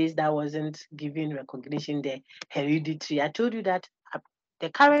woman's place that wasn't given recognition, the hereditary. I told you that the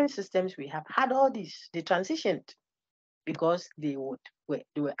current systems we have had all this. They transitioned because they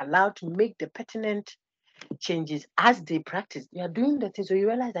were allowed to make the pertinent changes as they practice. You are doing the thing, so you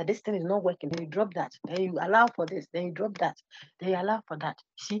realize that this thing is not working. Then you drop that. Then you allow for this. Then you drop that. Then you allow for that.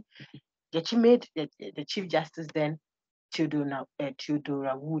 See, Gyekye made the Chief Justice then, Theodora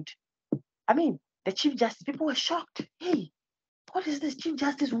Wood. I mean, the Chief Justice, people were shocked. Hey, what is this Chief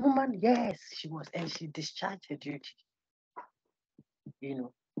Justice woman? Yes, she was, and she discharged her duty,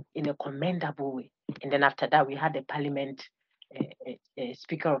 in a commendable way. And then after that, we had the Parliament, a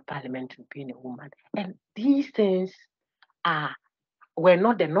Speaker of Parliament being a woman. And these things were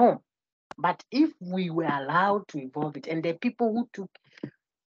not the norm. But if we were allowed to evolve it, and the people who took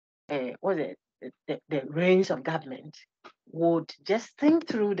the reins of government would just think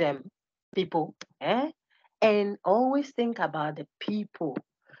through them people, and always think about the people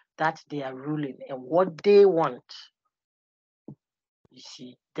that they are ruling and what they want. You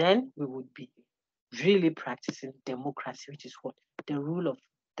see, then we would be really practicing democracy, which is what? The rule of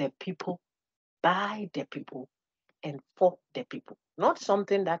the people, by the people, and for the people. Not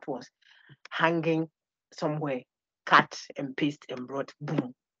something that was hanging somewhere, cut and paste and brought,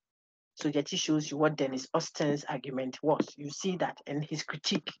 boom. So Gyekye shows you what Dennis Austen's argument was. You see that and his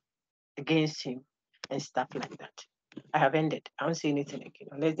critique against him and stuff like that. I have ended. I won't say anything again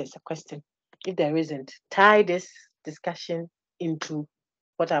unless there's a question. If there isn't, tie this discussion into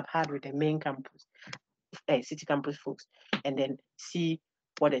what I've had with the main campus, city campus folks, and then see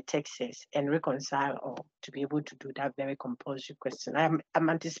what the text says and reconcile or to be able to do that very compulsory question. I'm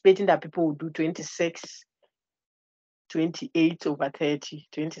anticipating that people will do 26, 28 over 30,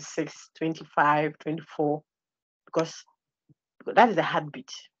 26, 25, 24, because that is the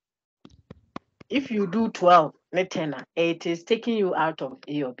heartbeat. If you do 12, net 10, it is taking you out of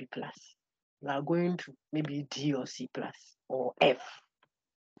A or B plus. You are going to maybe D or C plus or F.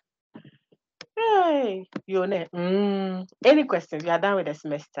 Hey, you know, any questions? We are done with the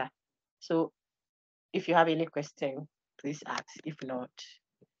semester. So if you have any question, please ask. If not,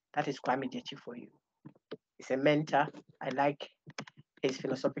 that is Kwame Gyekye for you. He's a mentor. I like his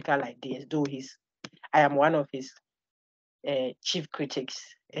philosophical ideas, though I am one of his chief critics,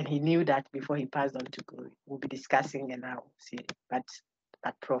 and he knew that before he passed on to glory. We'll be discussing and I'll see. But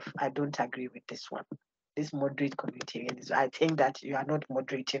Prof, I don't agree with this one. This moderate communitarianism. I think that you are not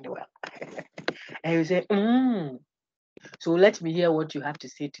moderating well. And you say, So let me hear what you have to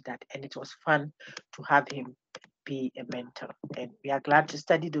say to that. And it was fun to have him be a mentor. And we are glad to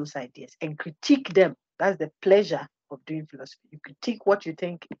study those ideas and critique them. That's the pleasure of doing philosophy. You critique what you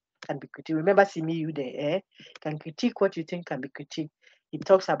think can be critiqued. Remember, Simi, you there, can critique what you think can be critiqued. He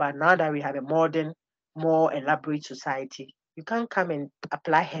talks about now that we have a modern, more elaborate society, you can't come and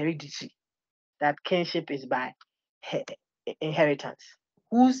apply heredity, that kinship is by inheritance.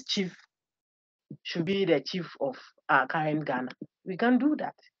 Whose chief should be the chief of our current Ghana? We can't do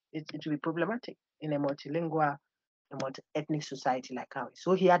that. It will be problematic in a multilingual, a multi-ethnic society like ours.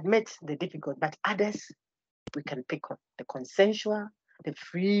 So he admits the difficult, but others we can pick on: the consensual, the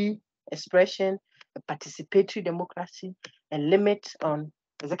free expression, the participatory democracy, a limit on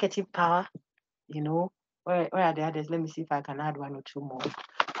executive power. You know, where are the others? Let me see if I can add one or two more.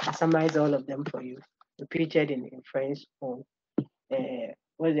 I summarize all of them for you, repeated in French. Or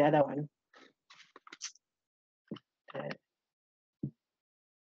what's the other one?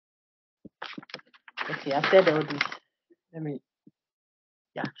 Okay, I said all this. Let me.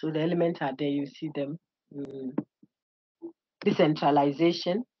 Yeah, so the elements are there. You see them.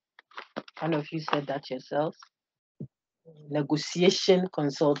 Decentralization. One of you said that yourself. Negotiation,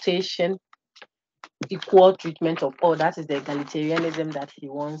 consultation, equal treatment of all. That is the egalitarianism that he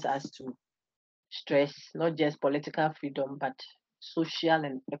wants us to stress, not just political freedom, but social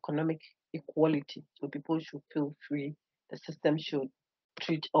and economic equality. So people should feel free. The system should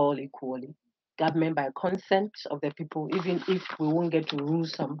treat all equally. Government by consent of the people, even if we won't get to rule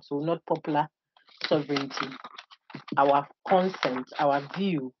some, so not popular sovereignty. Our consent, our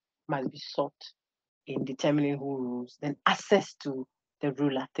view must be sought in determining who rules. Then access to the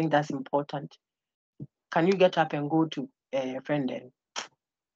ruler. I think that's important. Can you get up and go to a friend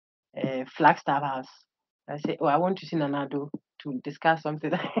Flagstaff House? I say, oh, I want to see Nanado to discuss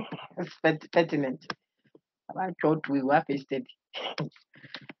something pertinent. I thought we were pasted.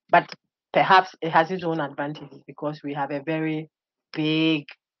 But perhaps it has its own advantages because we have a very big,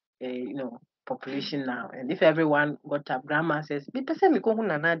 population now. And if everyone got up, grandma says, "Me person me go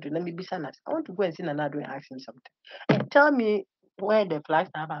Nanado, let me be sanas. I want to go and see Nanado and ask him something. And tell me where the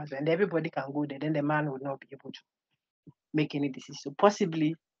Flagstaff House, and everybody can go there. Then the man would not be able to make any decision. So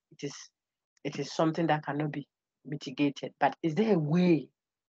possibly it is something that cannot be mitigated. But is there a way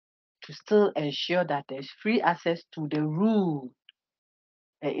to still ensure that there's free access to the rule?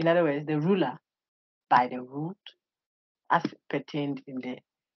 In other words, the ruler by the ruled, as pertained in the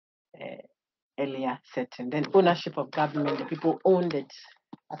earlier setting. Then ownership of government, the people owned it.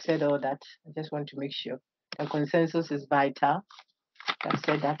 I've said all that. I just want to make sure the consensus is vital. I've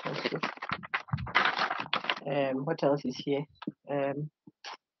said that also. What else is here?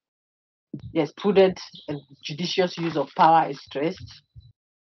 Yes, prudent and judicious use of power is stressed.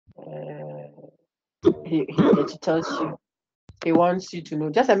 He tells you, he wants you to know.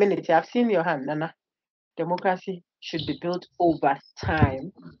 Just a minute, I've seen your hand, Nana. Democracy should be built over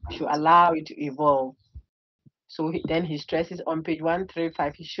time, should allow it to evolve. So then he stresses on page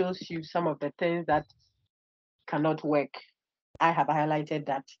 135, he shows you some of the things that cannot work. I have highlighted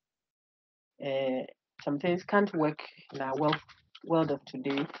that some things can't work in our world of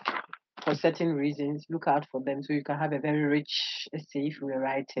today for certain reasons. Look out for them so you can have a very rich essay if we are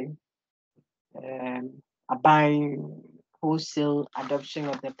writing. A buying wholesale adoption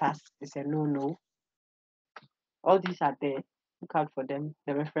of the past is a no. All these are there. Look out for them.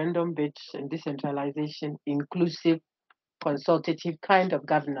 The referendum bits and decentralization, inclusive, consultative kind of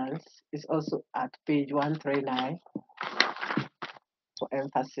governance, is also at page 139 for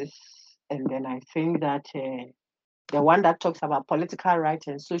emphasis. And then I think that the one that talks about political rights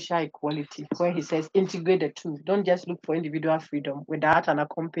and social equality, where he says integrate the two. Don't just look for individual freedom without an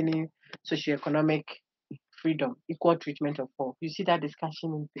accompanying socioeconomic freedom, equal treatment of all. You see that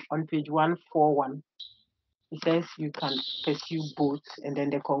discussion on page 141. It says you can pursue both, and then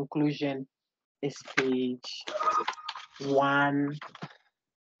the conclusion is page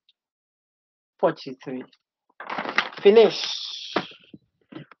 143. Finish.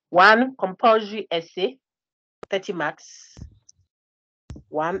 One compulsory essay, 30 marks.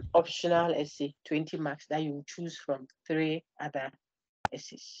 One optional essay, 20 marks, that you choose from 3 other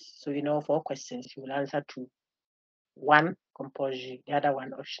essays. So, 4 questions, you will answer 2. One compulsory, the other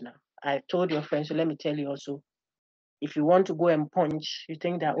one optional. I told your friends, so let me tell you also, if you want to go and punch, you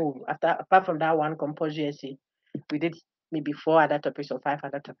think that, apart from that one compulsory essay, we did maybe 4 other topics or 5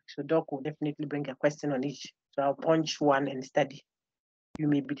 other topics. So Doc will definitely bring a question on each. So I'll punch one and study. You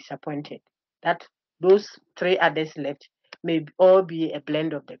may be disappointed that those 3 others left may all be a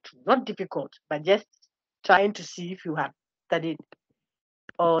blend of the two. Not difficult, but just trying to see if you have studied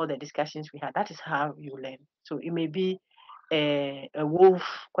all the discussions we had. That is how you learn. So it may be a wolf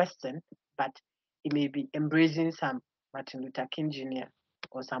question, but it may be embracing some Martin Luther King Jr.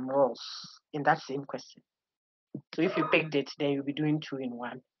 or some Rawls in that same question. So if you picked it, then you'll be doing 2 in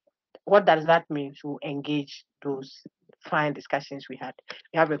 1. What does that mean? To engage those fine discussions we had.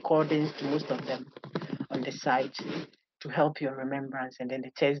 We have recordings to most of them on the site to help your remembrance, and then the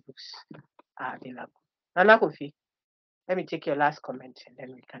textbooks are available. Nana Kofi, let me take your last comment and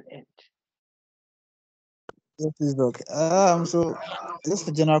then we can end. Yes, please, Doc. So just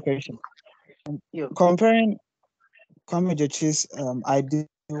a general question. You. Comparing Kwame Gyekye's ideal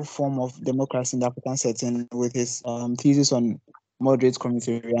form of democracy in the African setting with his thesis on moderate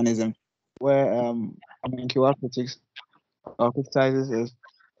communitarianism, where Nkiwa criticizes his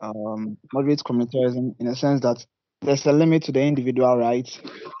moderate communitarianism in a sense that there's a limit to the individual rights,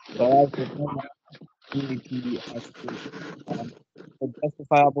 whereas the community has a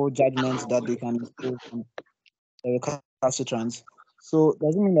justifiable judgment that they can impose on the recalcitrants. So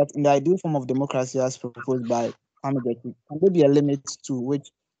does it mean that in the ideal form of democracy as proposed by Kwame Gyekye, can there be a limit to which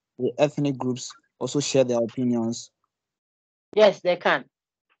the ethnic groups also share their opinions? Yes, they can.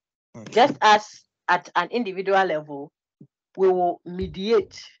 Okay. Just as at an individual level, we will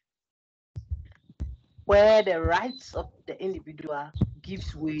mediate where the rights of the individual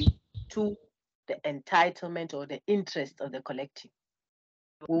gives way to the entitlement or the interest of the collective.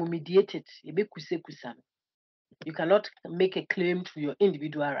 We will mediate it. You cannot make a claim to your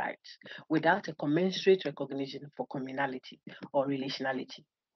individual rights without a commensurate recognition for communality or relationality.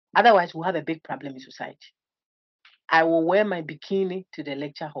 Otherwise, we'll have a big problem in society. I will wear my bikini to the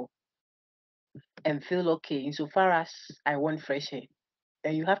lecture hall and feel okay insofar as I want fresh air.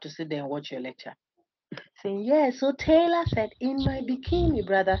 Then you have to sit there and watch your lecture. Saying, yeah, so Taylor said, in my bikini,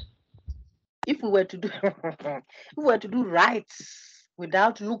 brother. If we were to do rights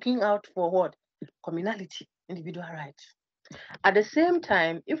without looking out for what? Communality, individual rights. At the same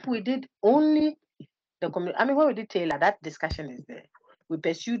time, if we did only the community, when we did Taylor, that discussion is there. We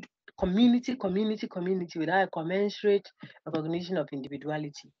pursued community without a commensurate recognition of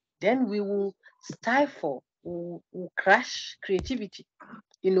individuality. Then we will stifle, will crush creativity,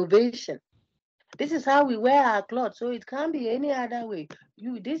 innovation. This is how we wear our clothes, so it can't be any other way.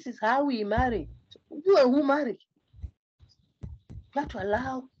 This is how we marry. You and who marry? You have to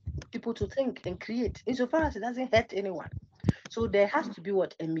allow people to think and create, insofar as it doesn't hurt anyone. So there has to be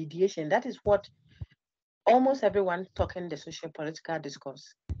a mediation. That is what almost everyone talking the social political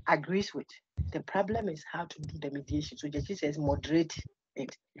discourse agrees with. The problem is how to do the mediation. So Gyekye says moderate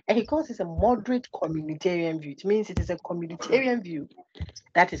it. And he calls it a moderate communitarian view. It means it is a communitarian view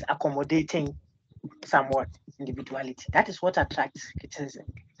that is accommodating somewhat individuality. That is what attracts criticism.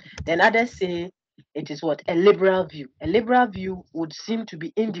 Then others say it is what? A liberal view. A liberal view would seem to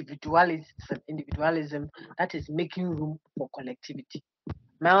be individualism that is making room for collectivity.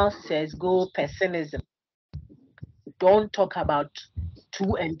 Miles says go personism. Don't talk about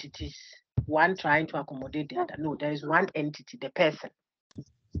 2 entities, one trying to accommodate the other. No, there is one entity, the person.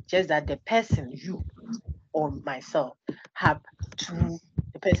 Just that the person, you or myself,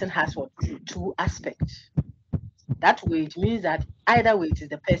 the person has what? 2 aspects. That way, it means that either way, it is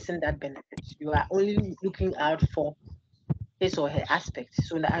the person that benefits. You are only looking out for his or her aspect.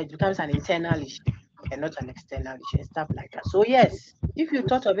 So that it becomes an internal issue and not an external issue and stuff like that. So yes, if you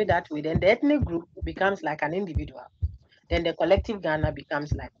thought of it that way, then the ethnic group becomes like an individual. Then the collective Ghana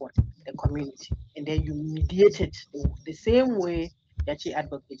becomes like what? The community. And then you mediate it the same way Gyekye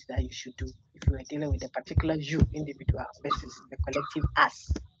advocates that you should do if you are dealing with a particular you individual versus the collective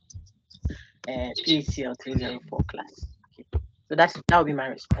us, PHCL 304 class. Okay. So that will be my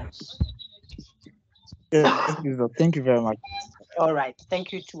response. Yes, thank you very much. All right.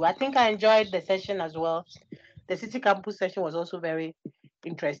 Thank you too. I think I enjoyed the session as well. The City Campus session was also very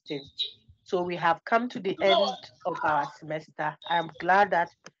interesting. So we have come to the end of our semester. I am glad that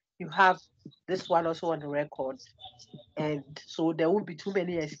you have this one also on the record. And so there won't be too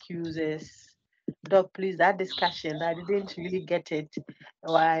many excuses. Doc, please, that discussion, I didn't really get it.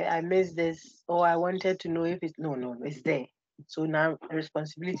 Or I missed this. Or I wanted to know if it's no, it's there. So now the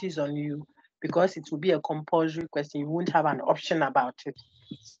responsibility is on you because it will be a compulsory question. You won't have an option about it.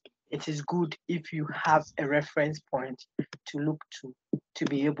 It is good if you have a reference point to look to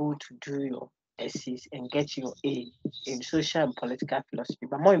be able to do your essays and get your A in social and political philosophy.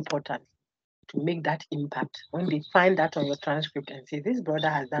 But more important, to make that impact. When they find that on your transcript and say, this brother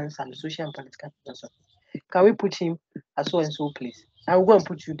has done some social and political philosophy, can we put him at so and so place? I will go and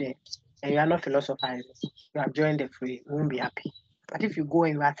put you there. And you are not philosophizing. You have joined the fray. You won't be happy. But if you go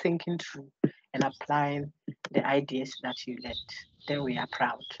and you are thinking through and applying the ideas that you learned, then we are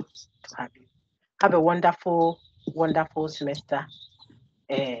proud to have you. Have a wonderful, wonderful semester,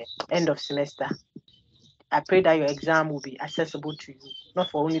 end of semester. I pray that your exam will be accessible to you,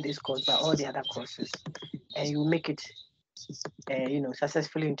 not for only this course, but all the other courses, and you will make it,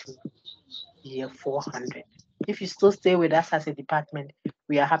 successfully into year 400. If you still stay with us as a department,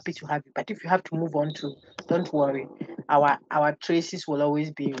 we are happy to have you. But if you have to move on to, don't worry, our traces will always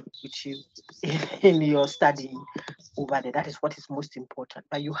be with you in your studying over there. That is what is most important.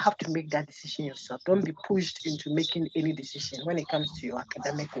 But you have to make that decision yourself. Don't be pushed into making any decision when it comes to your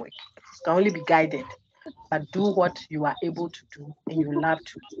academic work. You can only be guided, but do what you are able to do and you love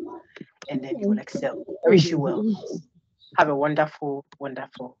to do, and then you will excel. I wish you well. Have a wonderful,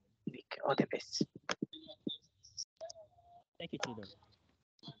 wonderful week. All the best. Thank you, Tudor.